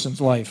a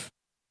person's life.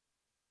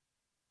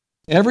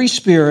 Every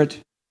spirit,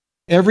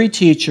 every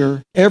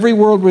teacher, every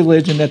world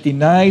religion that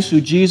denies who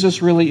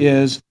Jesus really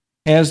is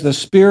has the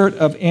spirit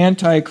of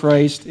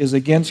Antichrist, is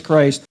against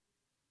Christ.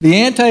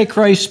 The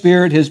Antichrist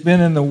spirit has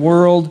been in the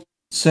world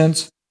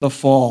since the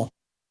fall.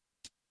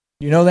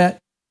 You know that?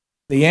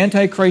 The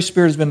Antichrist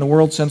spirit has been in the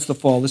world since the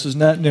fall. This is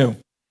not new.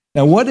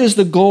 Now, what is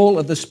the goal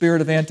of the spirit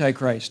of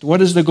Antichrist?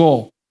 What is the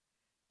goal?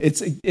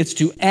 It's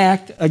to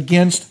act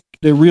against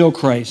the real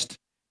Christ,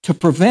 to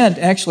prevent,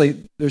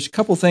 actually, there's a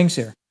couple things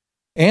here.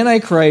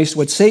 Antichrist,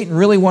 what Satan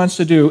really wants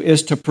to do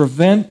is to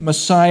prevent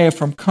Messiah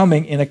from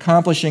coming and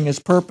accomplishing his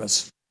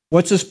purpose.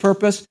 What's his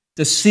purpose?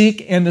 To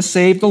seek and to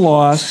save the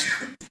lost,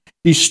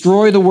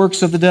 destroy the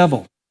works of the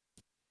devil.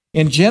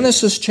 In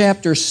Genesis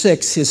chapter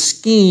 6, his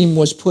scheme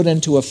was put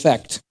into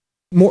effect.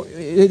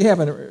 It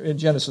happened in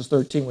Genesis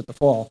 13 with the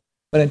fall.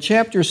 But in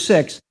chapter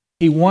 6,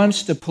 he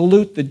wants to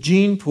pollute the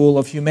gene pool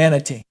of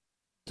humanity,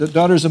 the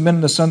daughters of men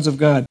and the sons of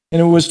God. And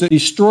it was to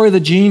destroy the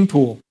gene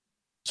pool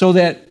so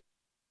that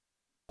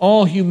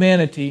all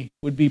humanity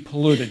would be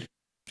polluted,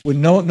 would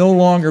no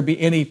longer be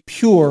any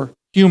pure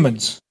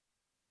humans.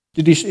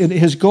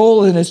 His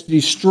goal is to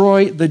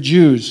destroy the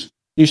Jews,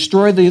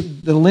 destroy the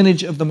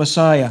lineage of the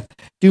Messiah.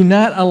 Do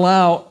not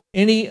allow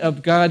any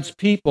of God's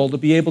people to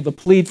be able to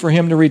plead for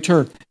him to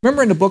return.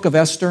 Remember in the book of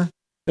Esther,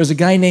 there's a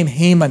guy named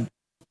Haman.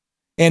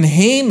 And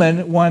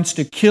Haman wants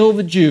to kill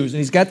the Jews. And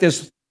he's got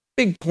this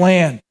big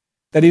plan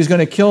that he's going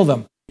to kill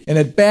them. And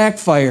it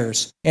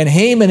backfires. And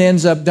Haman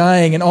ends up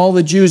dying and all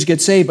the Jews get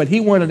saved. But he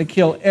wanted to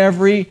kill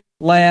every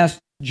last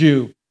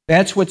Jew.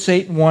 That's what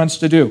Satan wants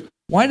to do.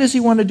 Why does he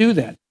want to do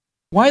that?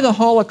 Why the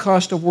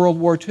Holocaust of World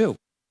War II?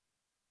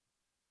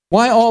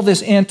 Why all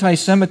this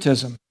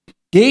anti-Semitism?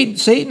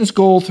 Satan's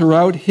goal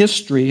throughout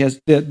history has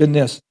been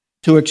this,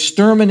 to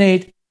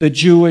exterminate the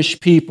Jewish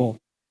people.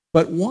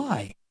 But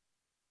why?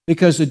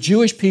 Because the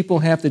Jewish people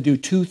have to do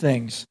two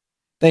things.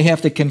 They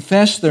have to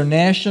confess their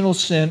national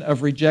sin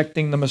of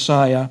rejecting the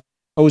Messiah,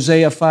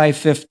 Hosea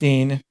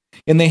 5:15,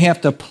 and they have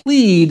to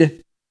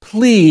plead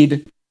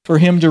for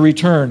him to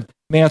return,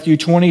 Matthew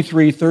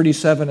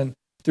 23:37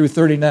 through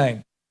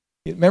 39.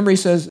 Remember, he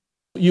says,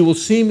 you will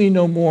see me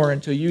no more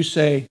until you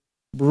say,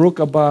 Baruch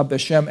haba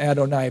b'shem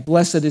Adonai,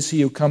 blessed is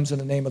he who comes in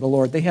the name of the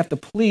Lord. They have to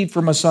plead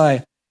for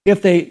Messiah.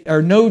 If there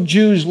are no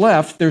Jews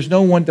left, there's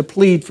no one to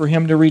plead for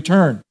him to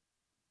return.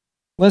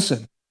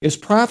 Listen, is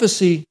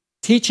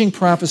teaching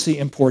prophecy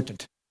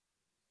important?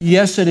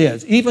 Yes, it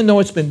is. Even though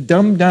it's been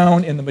dumbed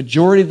down in the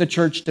majority of the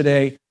church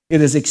today,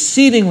 it is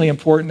exceedingly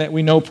important that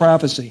we know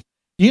prophecy.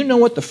 Do you know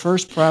what the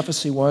first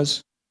prophecy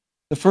was?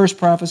 The first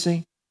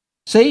prophecy?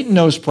 Satan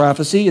knows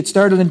prophecy. It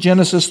started in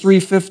Genesis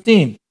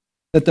 3:15,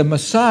 that the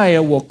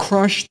Messiah will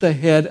crush the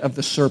head of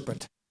the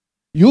serpent.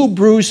 You'll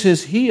bruise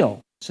his heel,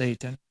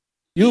 Satan.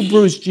 You'll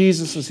bruise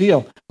Jesus'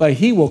 heel, but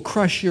he will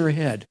crush your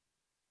head.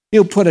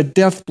 He'll put a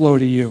death blow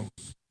to you.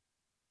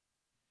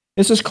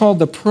 This is called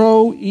the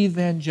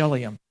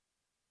pro-evangelium.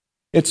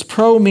 Its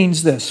pro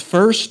means this.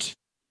 First,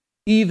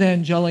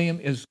 evangelium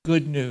is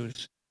good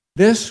news.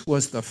 This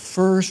was the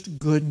first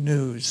good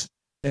news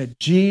that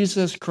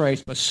Jesus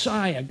Christ,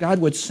 Messiah, God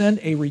would send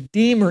a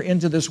Redeemer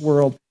into this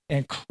world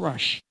and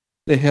crush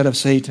the head of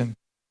Satan.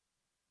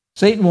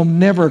 Satan will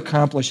never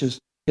accomplish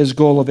his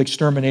goal of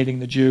exterminating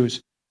the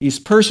Jews. He's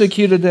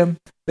persecuted them.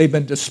 They've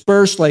been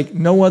dispersed like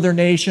no other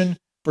nation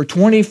for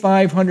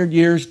 2,500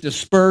 years,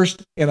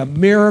 dispersed in a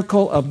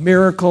miracle of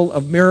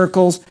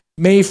miracles.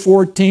 May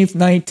 14th,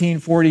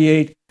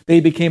 1948, they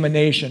became a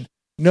nation.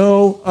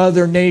 No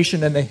other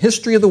nation in the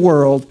history of the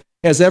world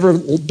has ever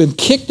been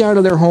kicked out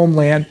of their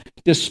homeland,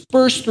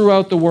 dispersed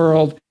throughout the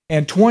world,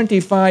 and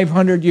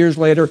 2,500 years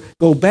later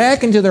go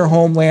back into their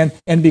homeland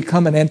and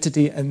become an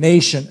entity, a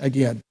nation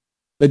again.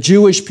 The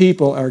Jewish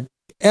people are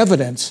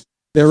evidence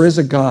there is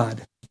a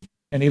God,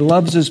 and he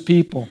loves his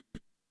people.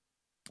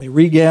 They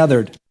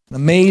regathered. An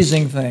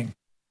amazing thing.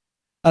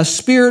 A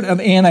spirit of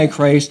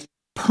Antichrist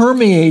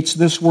permeates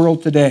this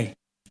world today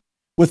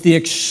with the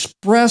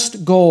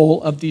expressed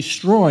goal of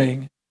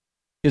destroying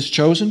his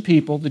chosen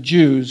people, the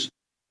Jews,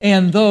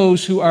 and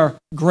those who are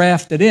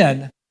grafted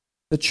in,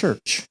 the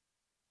church.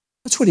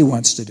 That's what he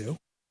wants to do.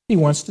 He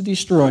wants to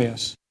destroy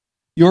us.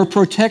 Your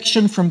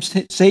protection from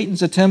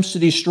Satan's attempts to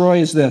destroy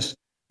is this.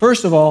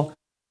 First of all,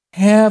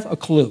 have a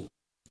clue.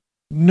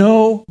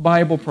 Know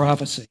Bible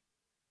prophecy.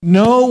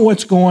 Know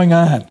what's going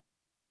on.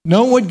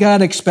 Know what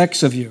God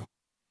expects of you.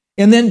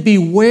 And then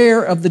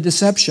beware of the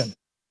deception.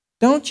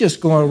 Don't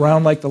just go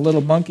around like the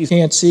little monkeys.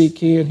 Can't see,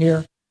 can't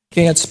hear,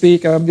 can't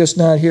speak. I'm just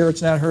not here.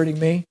 It's not hurting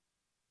me.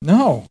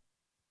 No.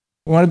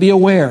 We want to be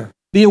aware.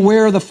 Be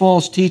aware of the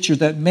false teachers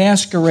that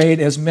masquerade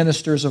as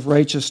ministers of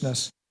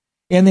righteousness.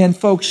 And then,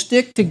 folks,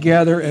 stick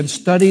together and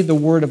study the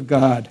Word of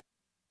God.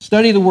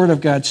 Study the Word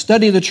of God.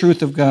 Study the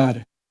truth of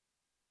God.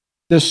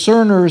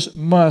 Discerners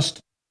must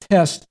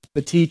test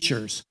the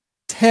teachers.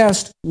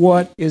 Test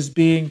what is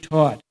being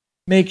taught.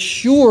 Make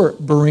sure,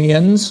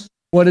 Bereans,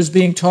 what is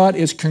being taught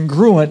is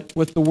congruent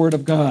with the Word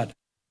of God.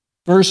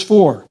 Verse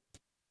 4.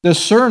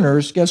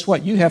 Discerners, guess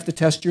what? You have to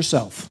test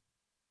yourself.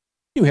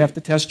 You have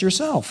to test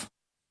yourself.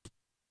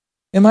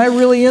 Am I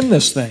really in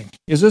this thing?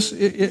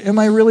 Am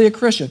I really a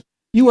Christian?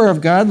 You are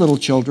of God, little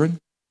children,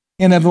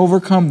 and have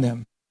overcome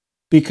them,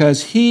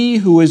 because he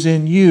who is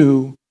in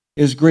you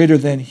is greater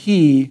than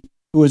he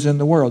who is in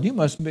the world. You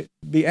must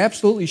be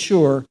absolutely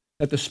sure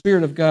that the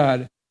Spirit of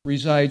God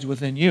resides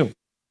within you.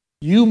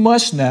 You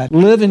must not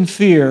live in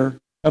fear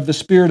of the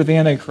spirit of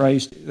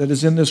Antichrist that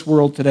is in this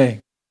world today.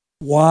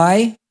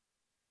 Why?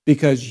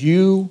 Because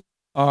you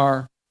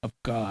are of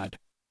God.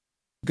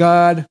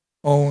 God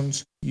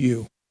owns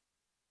you.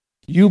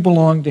 You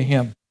belong to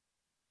Him.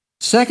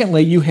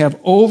 Secondly, you have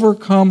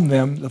overcome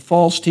them, the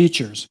false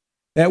teachers.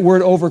 That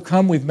word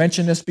overcome, we've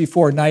mentioned this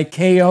before.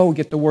 Nikeo,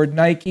 get the word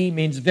Nike,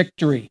 means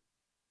victory.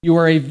 You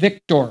are a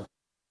victor.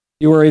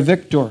 You are a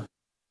victor.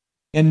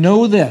 And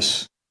know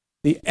this,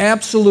 the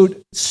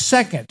absolute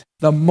second,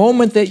 the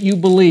moment that you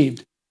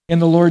believed in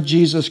the Lord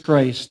Jesus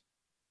Christ,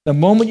 the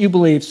moment you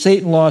believed,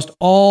 Satan lost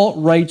all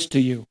rights to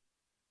you.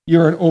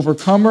 You're an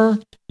overcomer,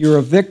 you're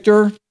a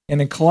victor,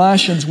 and in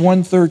Colossians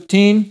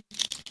 1:13,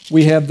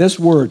 we have this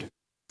word.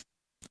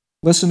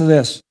 Listen to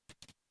this.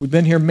 We've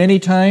been here many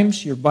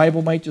times. Your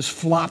Bible might just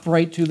flop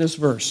right to this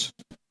verse.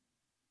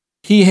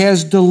 He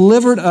has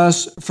delivered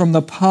us from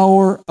the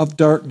power of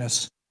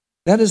darkness.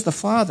 That is, the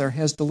Father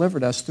has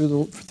delivered us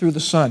through the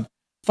Son.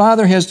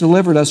 Father has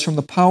delivered us from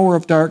the power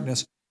of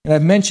darkness. And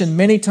I've mentioned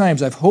many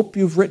times, I hope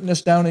you've written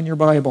this down in your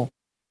Bible,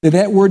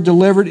 that word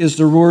delivered is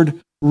the word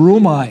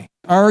rumai,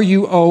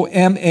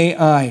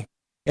 R-U-O-M-A-I.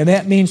 And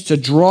that means to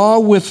draw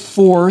with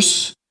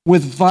force,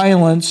 with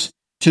violence,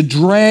 to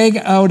drag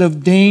out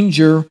of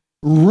danger,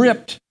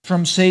 ripped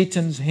from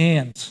Satan's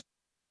hands.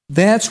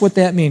 That's what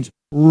that means,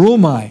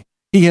 rumai.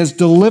 He has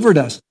delivered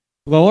us.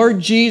 The Lord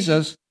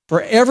Jesus,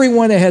 for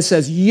everyone that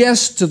says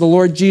yes to the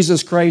Lord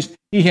Jesus Christ,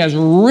 He has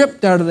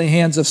ripped out of the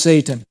hands of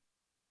Satan.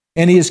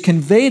 And He has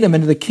conveyed him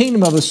into the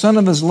kingdom of the Son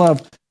of His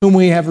love, whom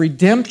we have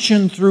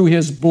redemption through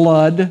His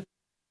blood,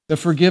 the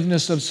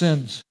forgiveness of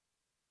sins.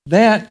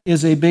 That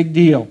is a big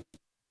deal.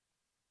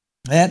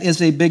 That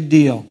is a big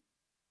deal.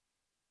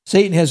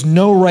 Satan has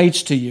no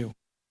rights to you.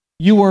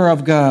 You are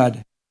of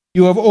God.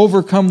 You have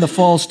overcome the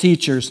false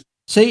teachers.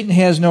 Satan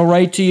has no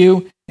right to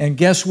you. And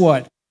guess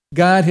what?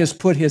 God has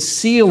put His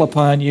seal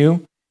upon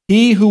you.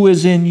 He who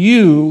is in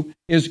you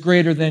is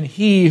greater than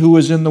he who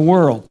is in the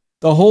world.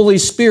 The Holy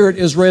Spirit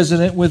is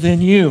resident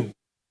within you.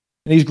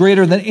 And He's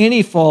greater than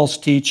any false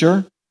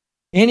teacher,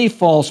 any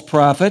false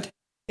prophet,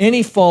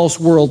 any false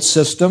world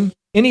system,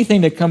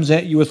 anything that comes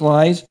at you with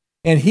lies.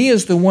 And He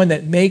is the one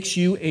that makes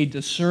you a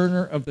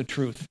discerner of the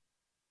truth.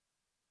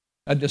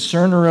 A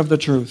discerner of the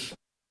truth.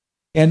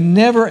 And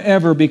never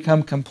ever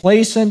become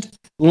complacent,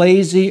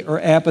 lazy, or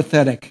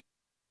apathetic.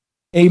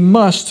 A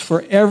must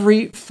for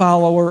every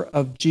follower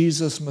of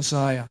Jesus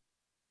Messiah.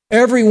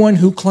 Everyone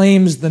who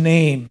claims the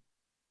name,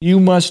 you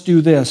must do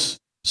this.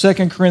 2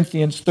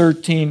 Corinthians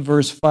 13,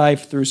 verse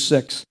 5 through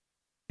 6.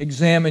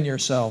 Examine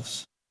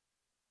yourselves.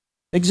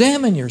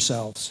 Examine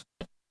yourselves.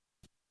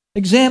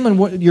 Examine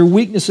what your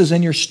weaknesses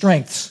and your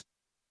strengths.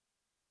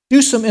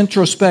 Do some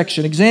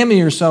introspection. Examine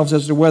yourselves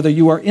as to whether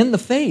you are in the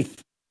faith,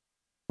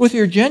 whether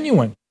you're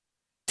genuine.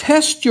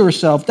 Test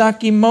yourself.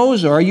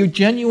 Dakimosa, are you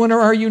genuine or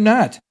are you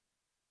not?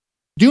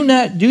 Do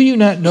you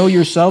not know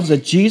yourselves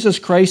that Jesus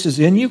Christ is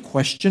in you?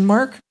 Question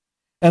mark.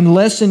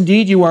 Unless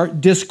indeed you are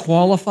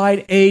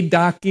disqualified,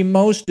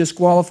 dakimos,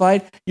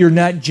 disqualified, you're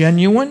not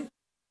genuine.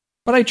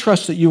 But I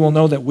trust that you will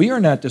know that we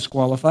are not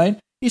disqualified.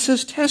 He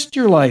says, test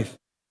your life.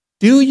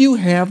 Do you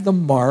have the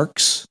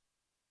marks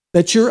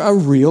that you're a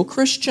real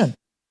Christian?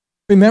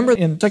 Remember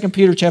in 2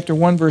 Peter chapter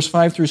 1, verse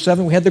 5 through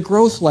 7, we had the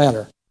growth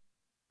ladder.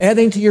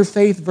 Adding to your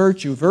faith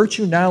virtue,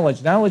 virtue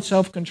knowledge, knowledge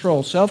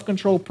self-control,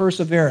 self-control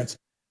perseverance,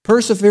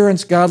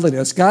 perseverance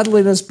godliness,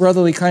 godliness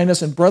brotherly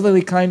kindness, and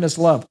brotherly kindness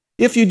love.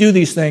 If you do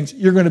these things,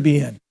 you're going to be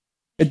in.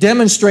 It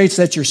demonstrates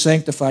that you're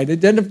sanctified. It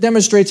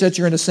demonstrates that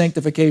you're in a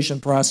sanctification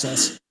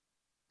process.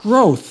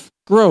 Growth.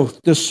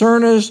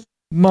 Discerners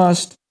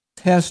must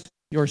test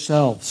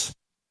yourselves.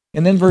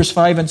 And then verse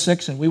 5 and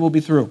 6, and we will be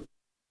through.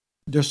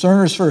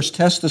 Discerners first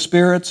test the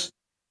spirits,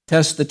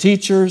 test the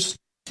teachers,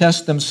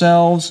 test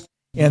themselves,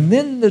 and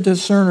then the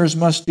discerners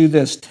must do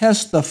this.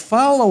 Test the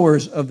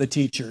followers of the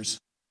teachers.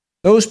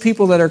 Those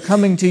people that are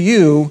coming to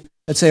you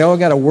that say, I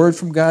got a word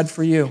from God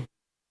for you.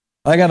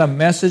 I got a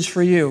message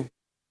for you.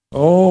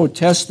 Oh,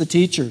 test the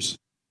teachers.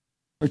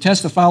 Or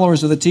test the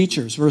followers of the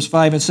teachers. Verse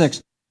 5 and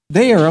 6.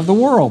 They are of the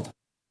world.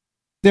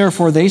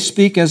 Therefore they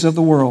speak as of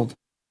the world,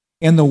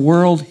 and the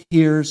world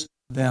hears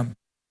them.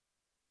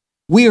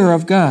 We are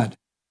of God.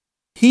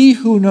 He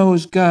who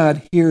knows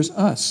God hears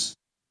us.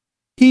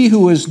 He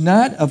who is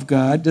not of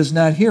God does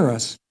not hear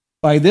us.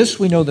 By this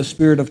we know the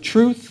spirit of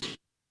truth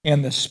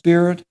and the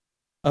spirit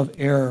of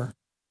error.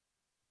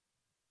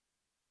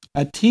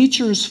 A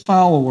teacher's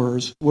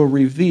followers will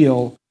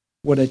reveal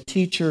what a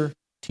teacher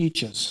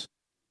teaches.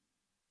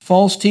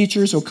 False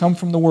teachers will come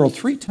from the world.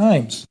 3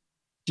 times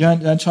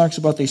John talks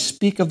about they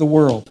speak of the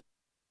world.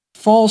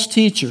 False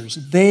teachers,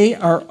 they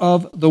are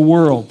of the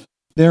world.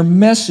 Their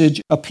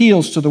message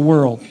appeals to the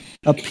world,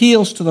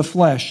 appeals to the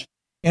flesh,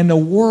 and the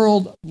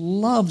world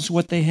loves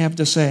what they have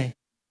to say.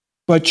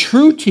 But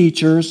true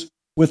teachers,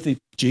 with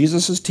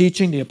Jesus'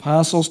 teaching, the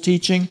apostles'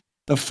 teaching,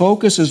 the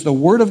focus is the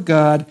Word of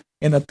God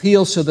and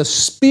appeals to the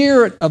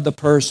spirit of the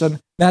person,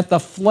 not the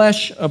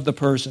flesh of the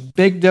person.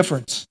 Big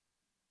difference.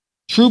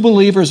 True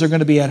believers are going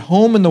to be at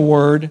home in the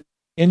Word,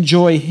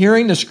 enjoy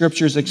hearing the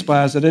Scriptures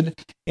exposited,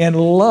 and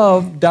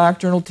love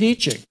doctrinal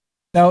teaching.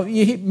 Now,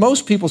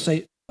 most people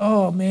say,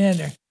 oh,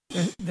 man,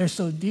 they're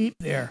so deep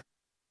there.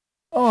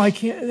 Oh, I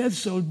can't, that's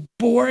so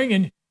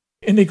boring.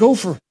 And they go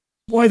for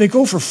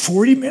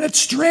 40 minutes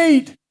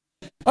straight.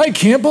 I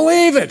can't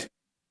believe it.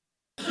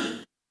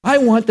 I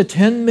want the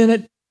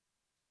 10-minute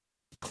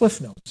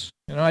Cliff Notes.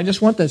 I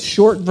just want the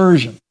short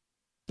version.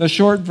 The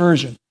short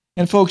version.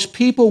 And folks,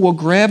 people will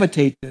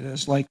gravitate to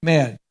this like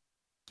mad.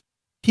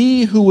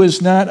 He who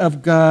is not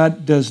of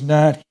God does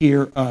not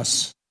hear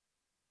us.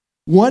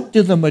 What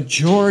do the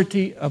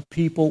majority of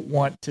people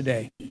want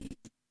today?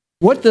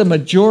 What the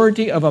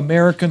majority of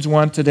Americans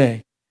want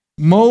today?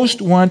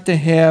 Most want to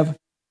have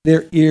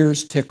their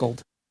ears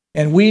tickled.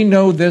 And we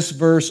know this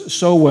verse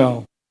so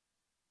well.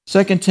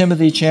 2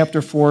 Timothy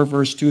chapter 4,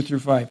 verse 2 through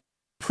 5.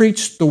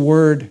 Preach the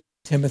word,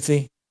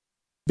 Timothy.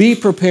 Be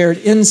prepared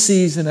in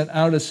season and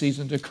out of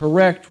season to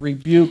correct,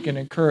 rebuke, and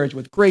encourage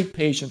with great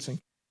patience and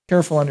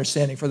careful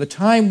understanding. For the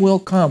time will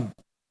come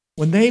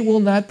when they will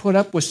not put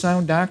up with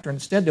sound doctrine.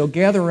 Instead, they'll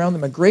gather around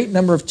them a great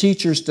number of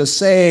teachers to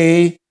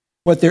say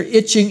what their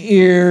itching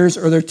ears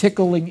or their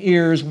tickling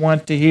ears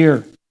want to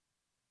hear.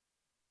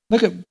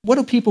 Look at, what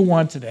do people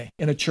want today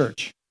in a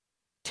church?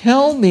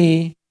 Tell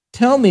me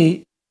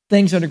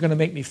things that are going to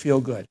make me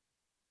feel good.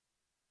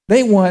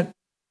 They want,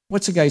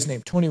 what's the guy's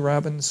name? Tony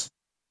Robbins.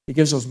 He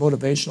gives those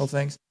motivational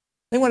things.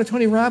 They want a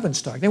Tony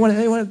Robbins talk. They want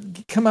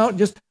to come out and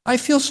just, I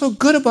feel so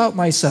good about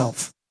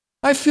myself.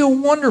 I feel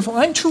wonderful.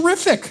 I'm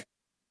terrific.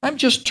 I'm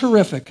just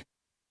terrific.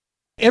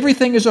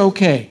 Everything is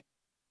okay.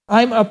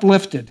 I'm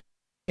uplifted.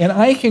 And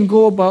I can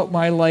go about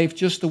my life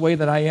just the way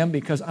that I am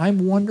because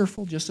I'm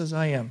wonderful just as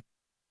I am.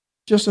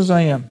 Just as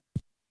I am.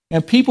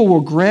 And people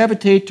will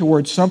gravitate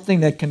towards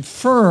something that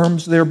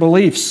confirms their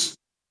beliefs.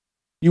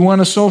 You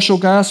want a social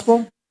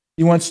gospel?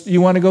 You want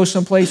to go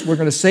someplace, we're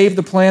going to save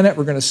the planet,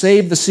 we're going to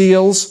save the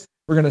seals,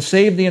 we're going to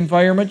save the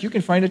environment. You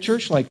can find a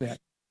church like that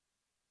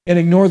and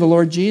ignore the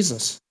Lord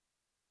Jesus.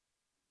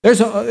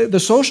 The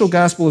social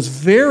gospel is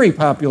very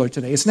popular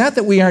today. It's not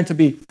that we aren't to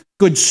be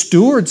good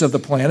stewards of the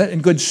planet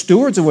and good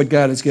stewards of what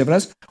God has given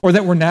us, or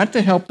that we're not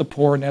to help the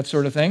poor and that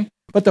sort of thing,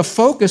 but the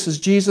focus is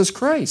Jesus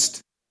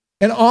Christ.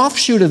 An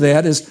offshoot of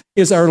that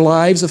is our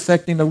lives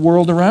affecting the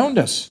world around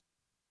us.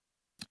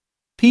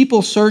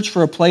 People search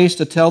for a place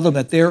to tell them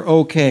that they're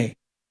okay.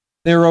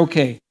 They're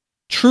okay.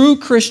 True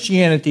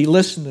Christianity,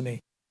 listen to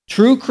me.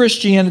 True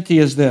Christianity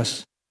is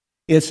this.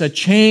 It's a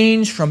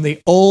change from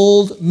the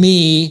old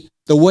me,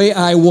 the way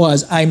I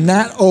was, I'm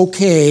not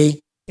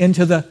okay,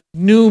 into the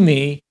new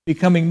me,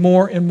 becoming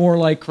more and more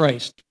like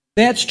Christ.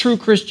 That's true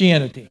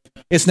Christianity.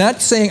 It's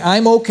not saying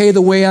I'm okay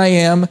the way I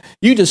am,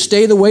 you just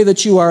stay the way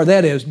that you are.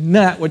 That is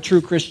not what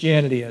true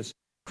Christianity is.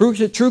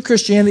 True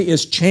Christianity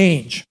is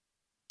change.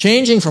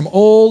 Changing from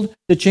old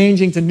to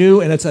changing to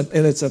new, and it's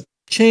a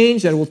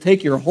change that will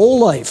take your whole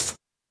life.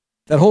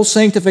 That whole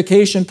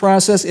sanctification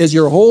process is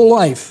your whole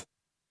life,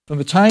 from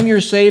the time you're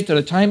saved to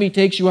the time He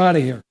takes you out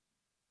of here.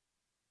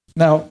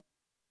 Now,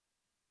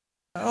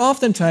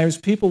 oftentimes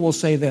people will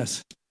say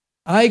this,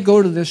 I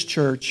go to this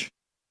church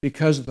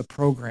because of the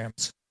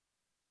programs.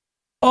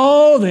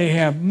 Oh, they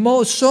have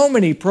so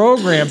many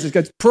programs. It's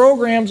got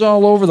programs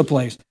all over the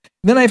place.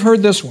 Then I've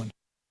heard this one.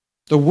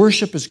 The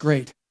worship is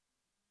great.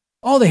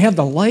 Oh, they have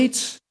the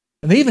lights,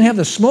 and they even have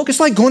the smoke. It's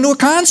like going to a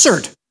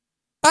concert.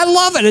 I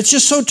love it. It's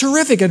just so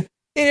terrific, and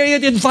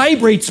it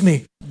vibrates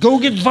me. Go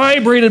get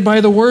vibrated by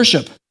the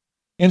worship.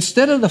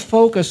 Instead of the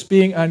focus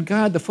being on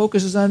God, the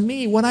focus is on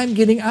me, what I'm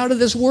getting out of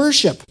this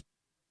worship.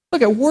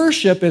 Look at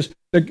worship is,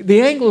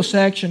 the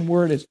Anglo-Saxon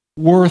word is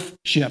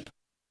worthship.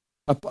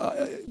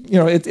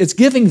 It's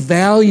giving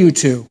value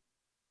to.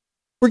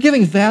 We're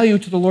giving value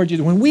to the Lord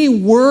Jesus. When we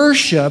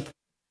worship,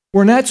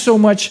 we're not so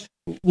much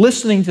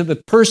listening to the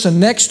person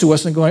next to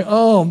us and going,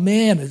 oh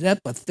man, is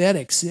that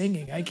pathetic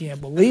singing? I can't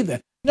believe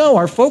that. No,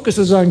 our focus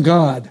is on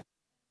God.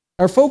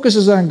 Our focus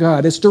is on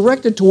God. It's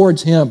directed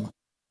towards Him.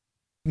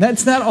 And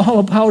that's not all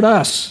about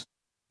us.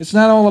 It's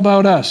not all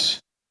about us.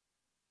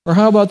 Or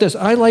how about this?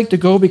 I like to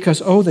go because,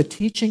 the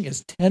teaching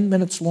is 10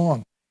 minutes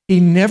long.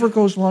 He never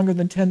goes longer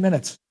than 10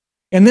 minutes.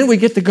 And then we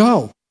get to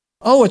go.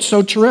 Oh, it's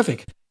so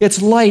terrific.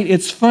 It's light.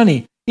 It's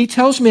funny. He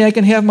tells me I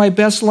can have my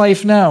best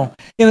life now.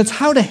 And it's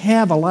how to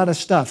have a lot of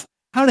stuff.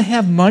 How to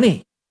have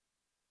money.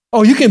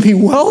 Oh, you can be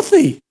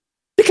wealthy.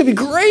 You can be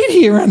great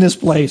here on this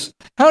place.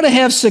 How to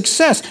have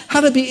success. How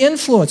to be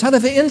influenced. How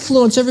to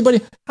influence everybody.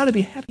 How to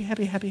be happy,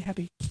 happy, happy,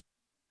 happy.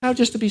 How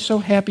just to be so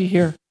happy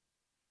here.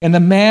 And the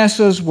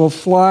masses will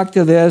flock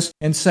to this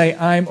and say,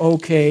 I'm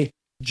okay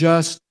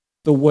just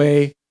the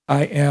way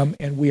I am,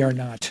 and we are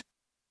not.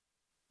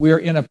 We are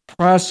in a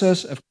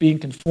process of being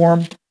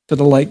conformed to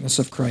the likeness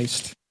of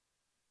Christ.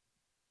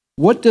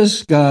 What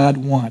does God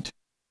want?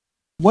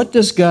 What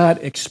does God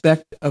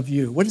expect of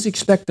you? What does He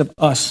expect of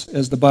us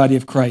as the body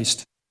of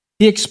Christ?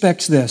 He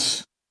expects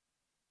this,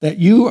 that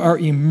you are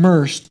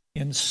immersed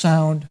in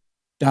sound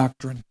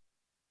doctrine,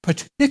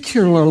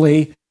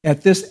 particularly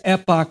at this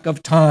epoch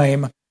of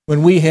time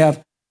when we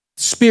have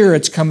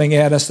spirits coming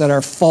at us that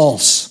are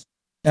false.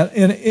 And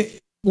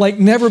like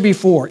never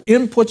before,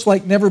 inputs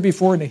like never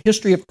before in the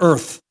history of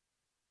earth.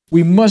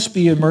 We must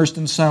be immersed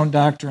in sound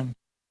doctrine,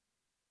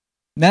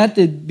 not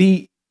to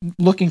be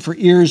looking for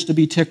ears to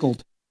be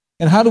tickled.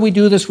 And how do we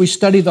do this? We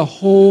study the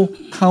whole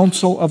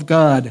counsel of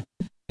God.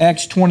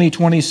 Acts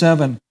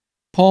 20:27.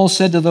 Paul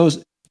said to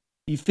those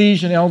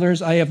Ephesian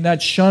elders, I have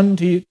not shunned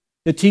to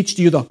teach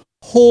to you the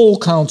whole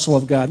counsel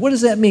of God. What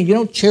does that mean? You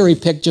don't cherry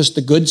pick just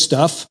the good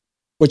stuff,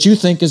 what you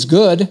think is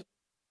good.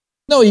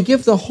 No, you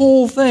give the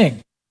whole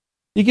thing.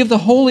 You give the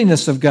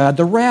holiness of God,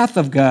 the wrath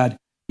of God.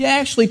 You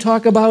actually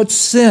talk about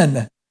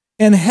sin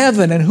and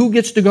heaven and who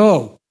gets to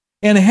go,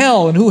 and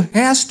hell and who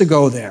has to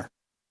go there.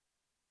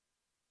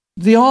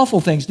 The awful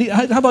things.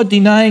 How about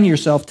denying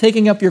yourself,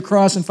 taking up your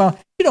cross and following?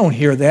 You don't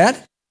hear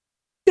that.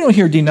 You don't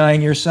hear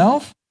denying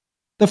yourself.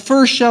 The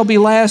first shall be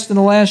last and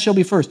the last shall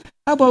be first.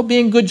 How about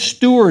being good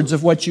stewards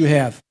of what you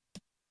have?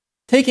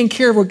 Taking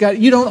care of what God,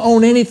 you don't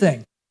own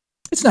anything.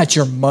 It's not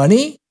your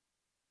money.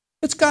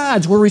 It's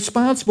God's. We're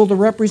responsible to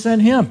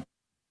represent Him.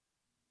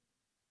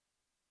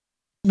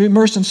 Be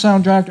immersed in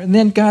sound doctrine. And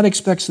then God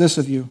expects this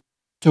of you,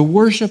 to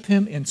worship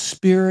Him in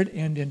spirit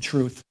and in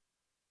truth.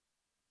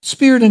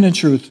 Spirit and in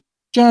truth.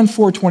 John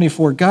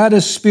 4:24, God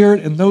is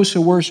spirit, and those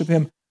who worship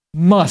Him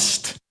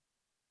must,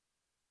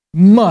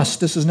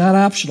 this is not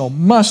optional,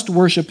 must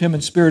worship Him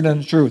in spirit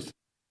and in truth.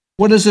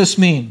 What does this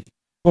mean?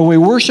 Well, we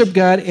worship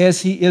God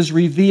as He is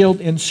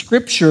revealed in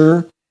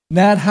Scripture,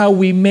 not how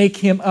we make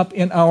Him up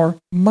in our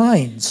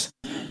minds.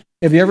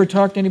 Have you ever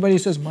talked to anybody who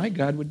says, my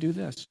God would do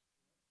this?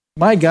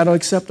 My God will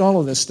accept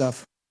all of this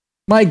stuff.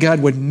 My God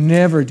would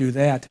never do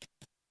that.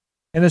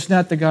 And it's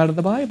not the God of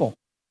the Bible.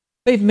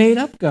 They've made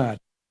up God.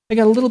 They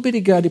got a little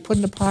bitty God they put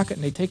in the pocket,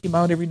 and they take Him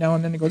out every now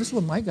and then and go, this is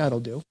what my God will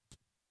do.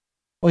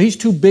 Well, He's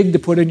too big to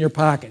put in your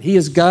pocket. He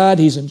is God.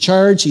 He's in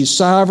charge. He's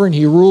sovereign.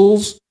 He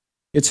rules.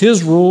 It's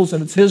His rules,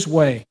 and it's His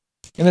way.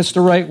 And it's the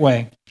right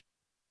way.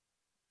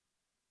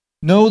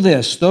 Know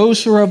this,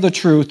 those who are of the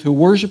truth, who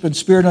worship in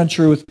spirit and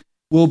truth,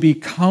 will be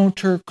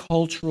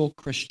countercultural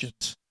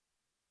Christians.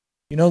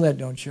 You know that,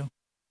 don't you?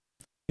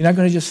 You're not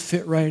going to just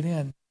fit right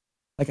in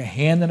like a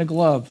hand in a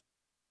glove.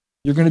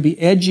 You're going to be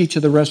edgy to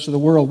the rest of the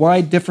world.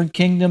 Why? Different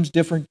kingdoms,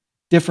 different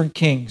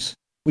kings.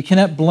 We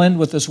cannot blend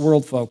with this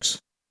world, folks.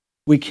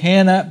 We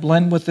cannot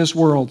blend with this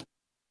world.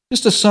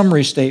 Just a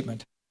summary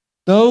statement.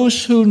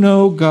 Those who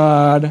know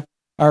God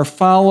are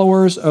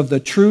followers of the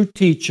true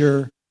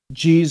teacher,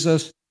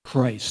 Jesus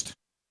Christ.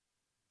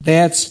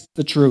 That's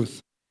the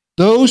truth.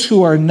 Those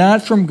who are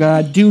not from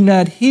God do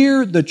not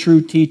hear the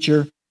true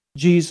teacher,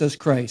 Jesus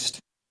Christ.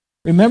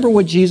 Remember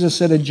what Jesus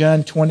said in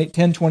John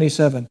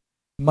 10:27.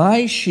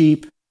 My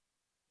sheep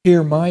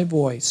hear my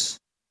voice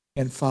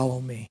and follow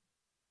me.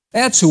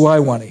 That's who I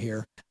want to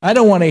hear. I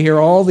don't want to hear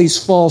all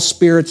these false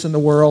spirits in the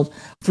world.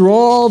 Through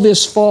all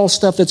this false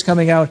stuff that's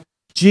coming out,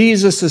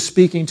 Jesus is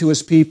speaking to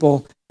His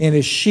people, and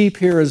His sheep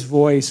hear His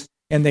voice,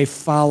 and they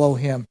follow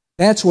Him.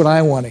 That's what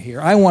I want to hear.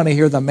 I want to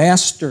hear the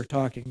Master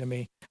talking to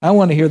me. I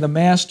want to hear the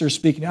Master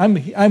speaking.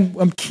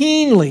 I'm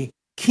keenly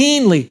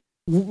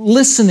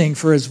listening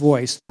for His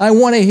voice. I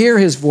want to hear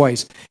His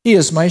voice. He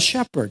is my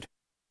shepherd.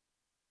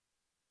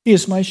 He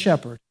is my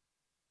shepherd.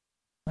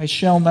 I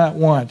shall not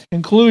want.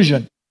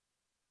 Conclusion.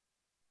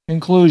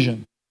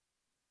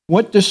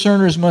 What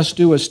discerners must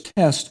do is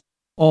test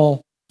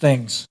all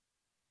things.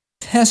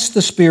 Test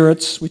the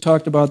spirits. We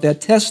talked about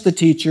that. Test the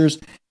teachers.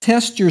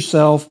 Test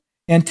yourself.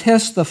 And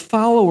test the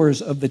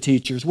followers of the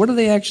teachers. What are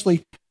they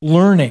actually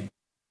learning?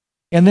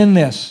 And then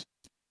this.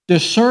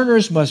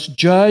 Discerners must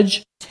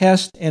judge,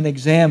 test, and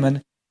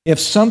examine if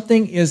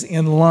something is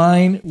in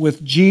line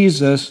with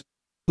Jesus,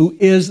 who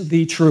is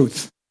the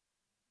truth.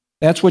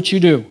 That's what you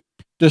do.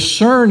 To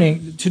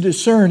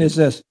discern is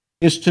this,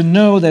 is to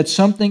know that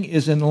something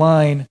is in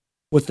line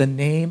with the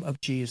name of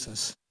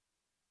Jesus,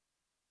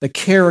 the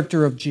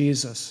character of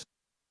Jesus,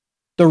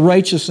 the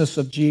righteousness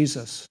of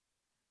Jesus,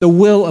 the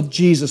will of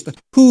Jesus,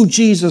 who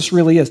Jesus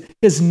really is.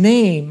 His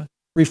name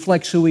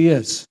reflects who He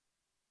is.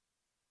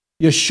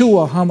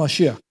 Yeshua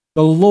HaMashiach,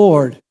 the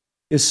Lord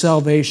is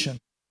salvation.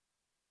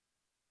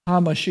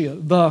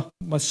 HaMashiach, the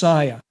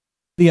Messiah,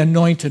 the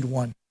Anointed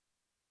One.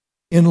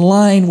 In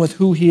line with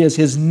who He is.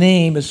 His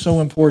name is so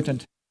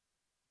important.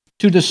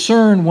 To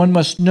discern, one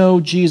must know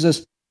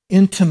Jesus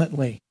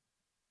intimately.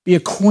 Be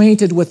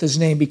acquainted with His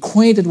name. Be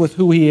acquainted with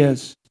who He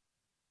is.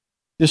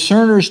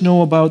 Discerners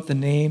know about the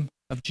name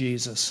of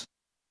Jesus.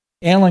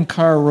 Alan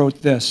Carr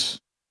wrote this.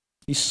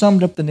 He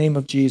summed up the name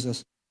of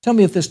Jesus. Tell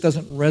me if this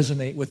doesn't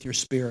resonate with your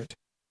spirit.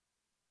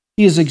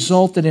 He is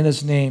exalted in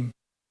His name.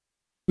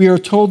 We are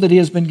told that He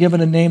has been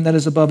given a name that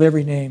is above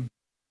every name.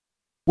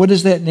 What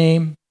is that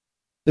name?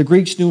 The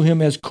Greeks knew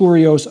Him as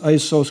Kurios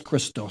Isos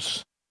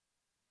Christos.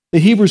 The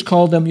Hebrews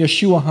called Him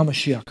Yeshua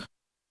HaMashiach.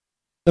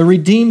 The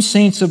redeemed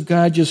saints of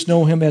God just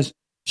know Him as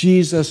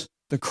Jesus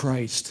the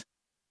Christ,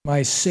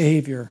 my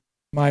Savior,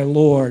 my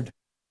Lord.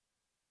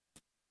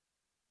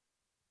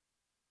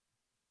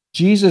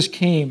 Jesus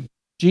came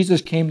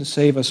to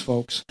save us,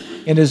 folks.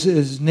 And it is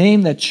His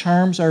name that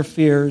charms our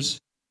fears,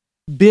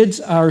 bids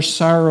our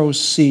sorrows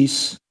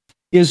cease,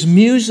 is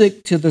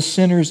music to the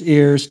sinner's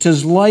ears.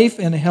 'Tis life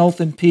and health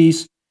and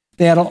peace,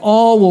 that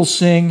all will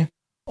sing,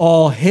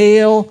 all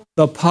hail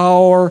the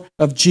power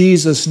of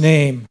Jesus'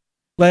 name.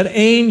 Let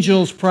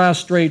angels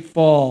prostrate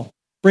fall.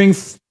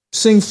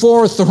 Sing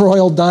forth the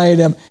royal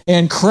diadem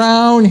and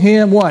crown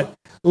him what?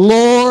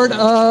 Lord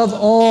of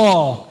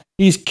all.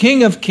 He's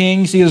King of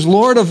kings. He is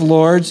Lord of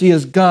lords. He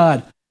is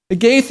God. The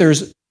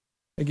Gaithers,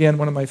 again,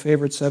 one of my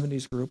favorite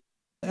 70s group.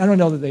 I don't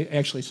know that they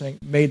actually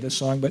made this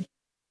song, but it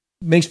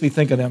makes me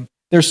think of them.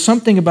 There's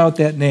something about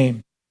that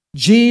name.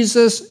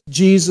 Jesus,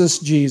 Jesus,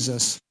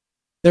 Jesus.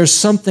 There's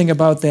something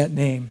about that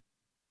name.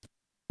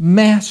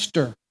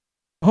 Master.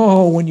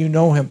 Oh, when you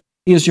know him.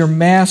 He is your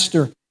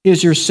master. He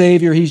is your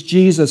Savior. He's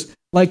Jesus,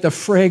 like the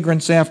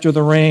fragrance after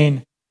the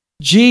rain.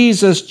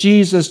 Jesus,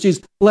 Jesus,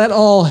 Jesus. Let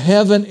all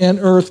heaven and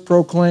earth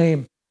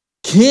proclaim.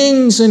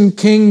 Kings and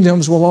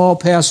kingdoms will all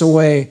pass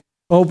away.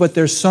 Oh, but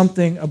there's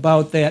something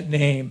about that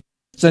name.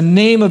 It's the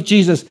name of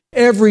Jesus.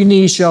 Every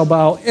knee shall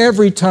bow,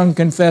 every tongue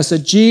confess that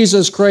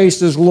Jesus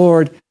Christ is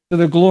Lord, to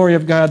the glory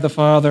of God the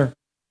Father.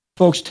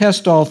 Folks,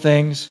 test all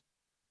things.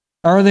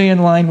 Are they in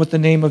line with the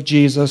name of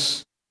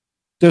Jesus?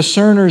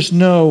 Discerners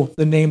know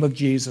the name of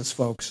Jesus,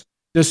 folks.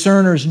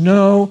 Discerners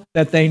know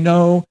that they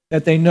know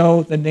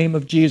the name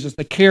of Jesus,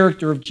 the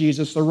character of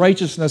Jesus, the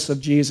righteousness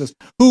of Jesus,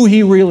 who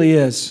he really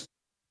is.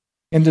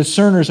 And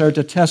discerners are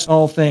to test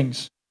all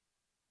things.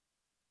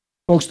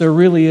 Folks, there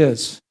really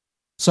is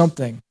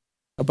something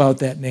about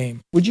that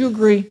name. Would you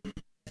agree?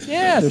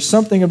 Yeah, there's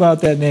something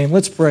about that name.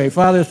 Let's pray.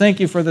 Father, thank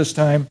you for this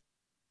time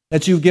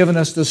that you've given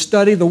us to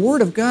study the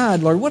Word of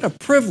God. Lord, what a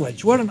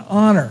privilege, what an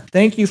honor.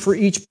 Thank you for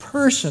each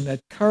person that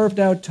carved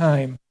out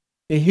time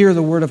to hear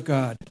the Word of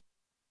God.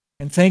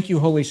 And thank you,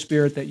 Holy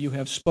Spirit, that you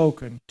have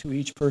spoken to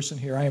each person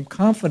here. I am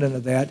confident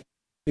of that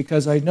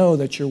because I know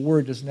that your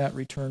Word does not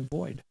return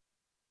void,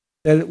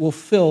 that it will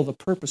fill the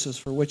purposes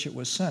for which it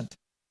was sent.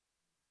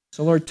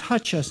 So, Lord,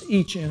 touch us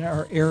each in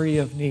our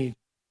area of need.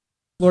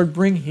 Lord,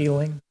 bring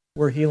healing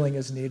where healing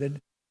is needed.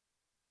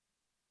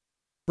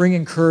 Bring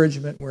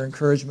encouragement where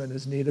encouragement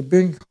is needed.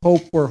 Bring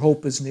hope where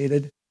hope is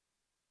needed.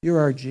 You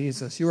are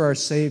Jesus. You are our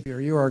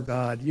Savior. You are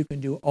God. You can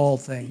do all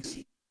things.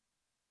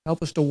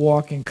 Help us to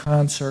walk in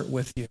concert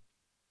with you.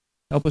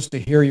 Help us to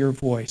hear your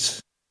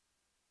voice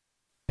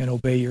and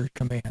obey your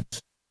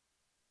commands.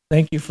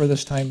 Thank you for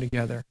this time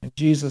together. In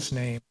Jesus'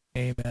 name,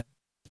 amen.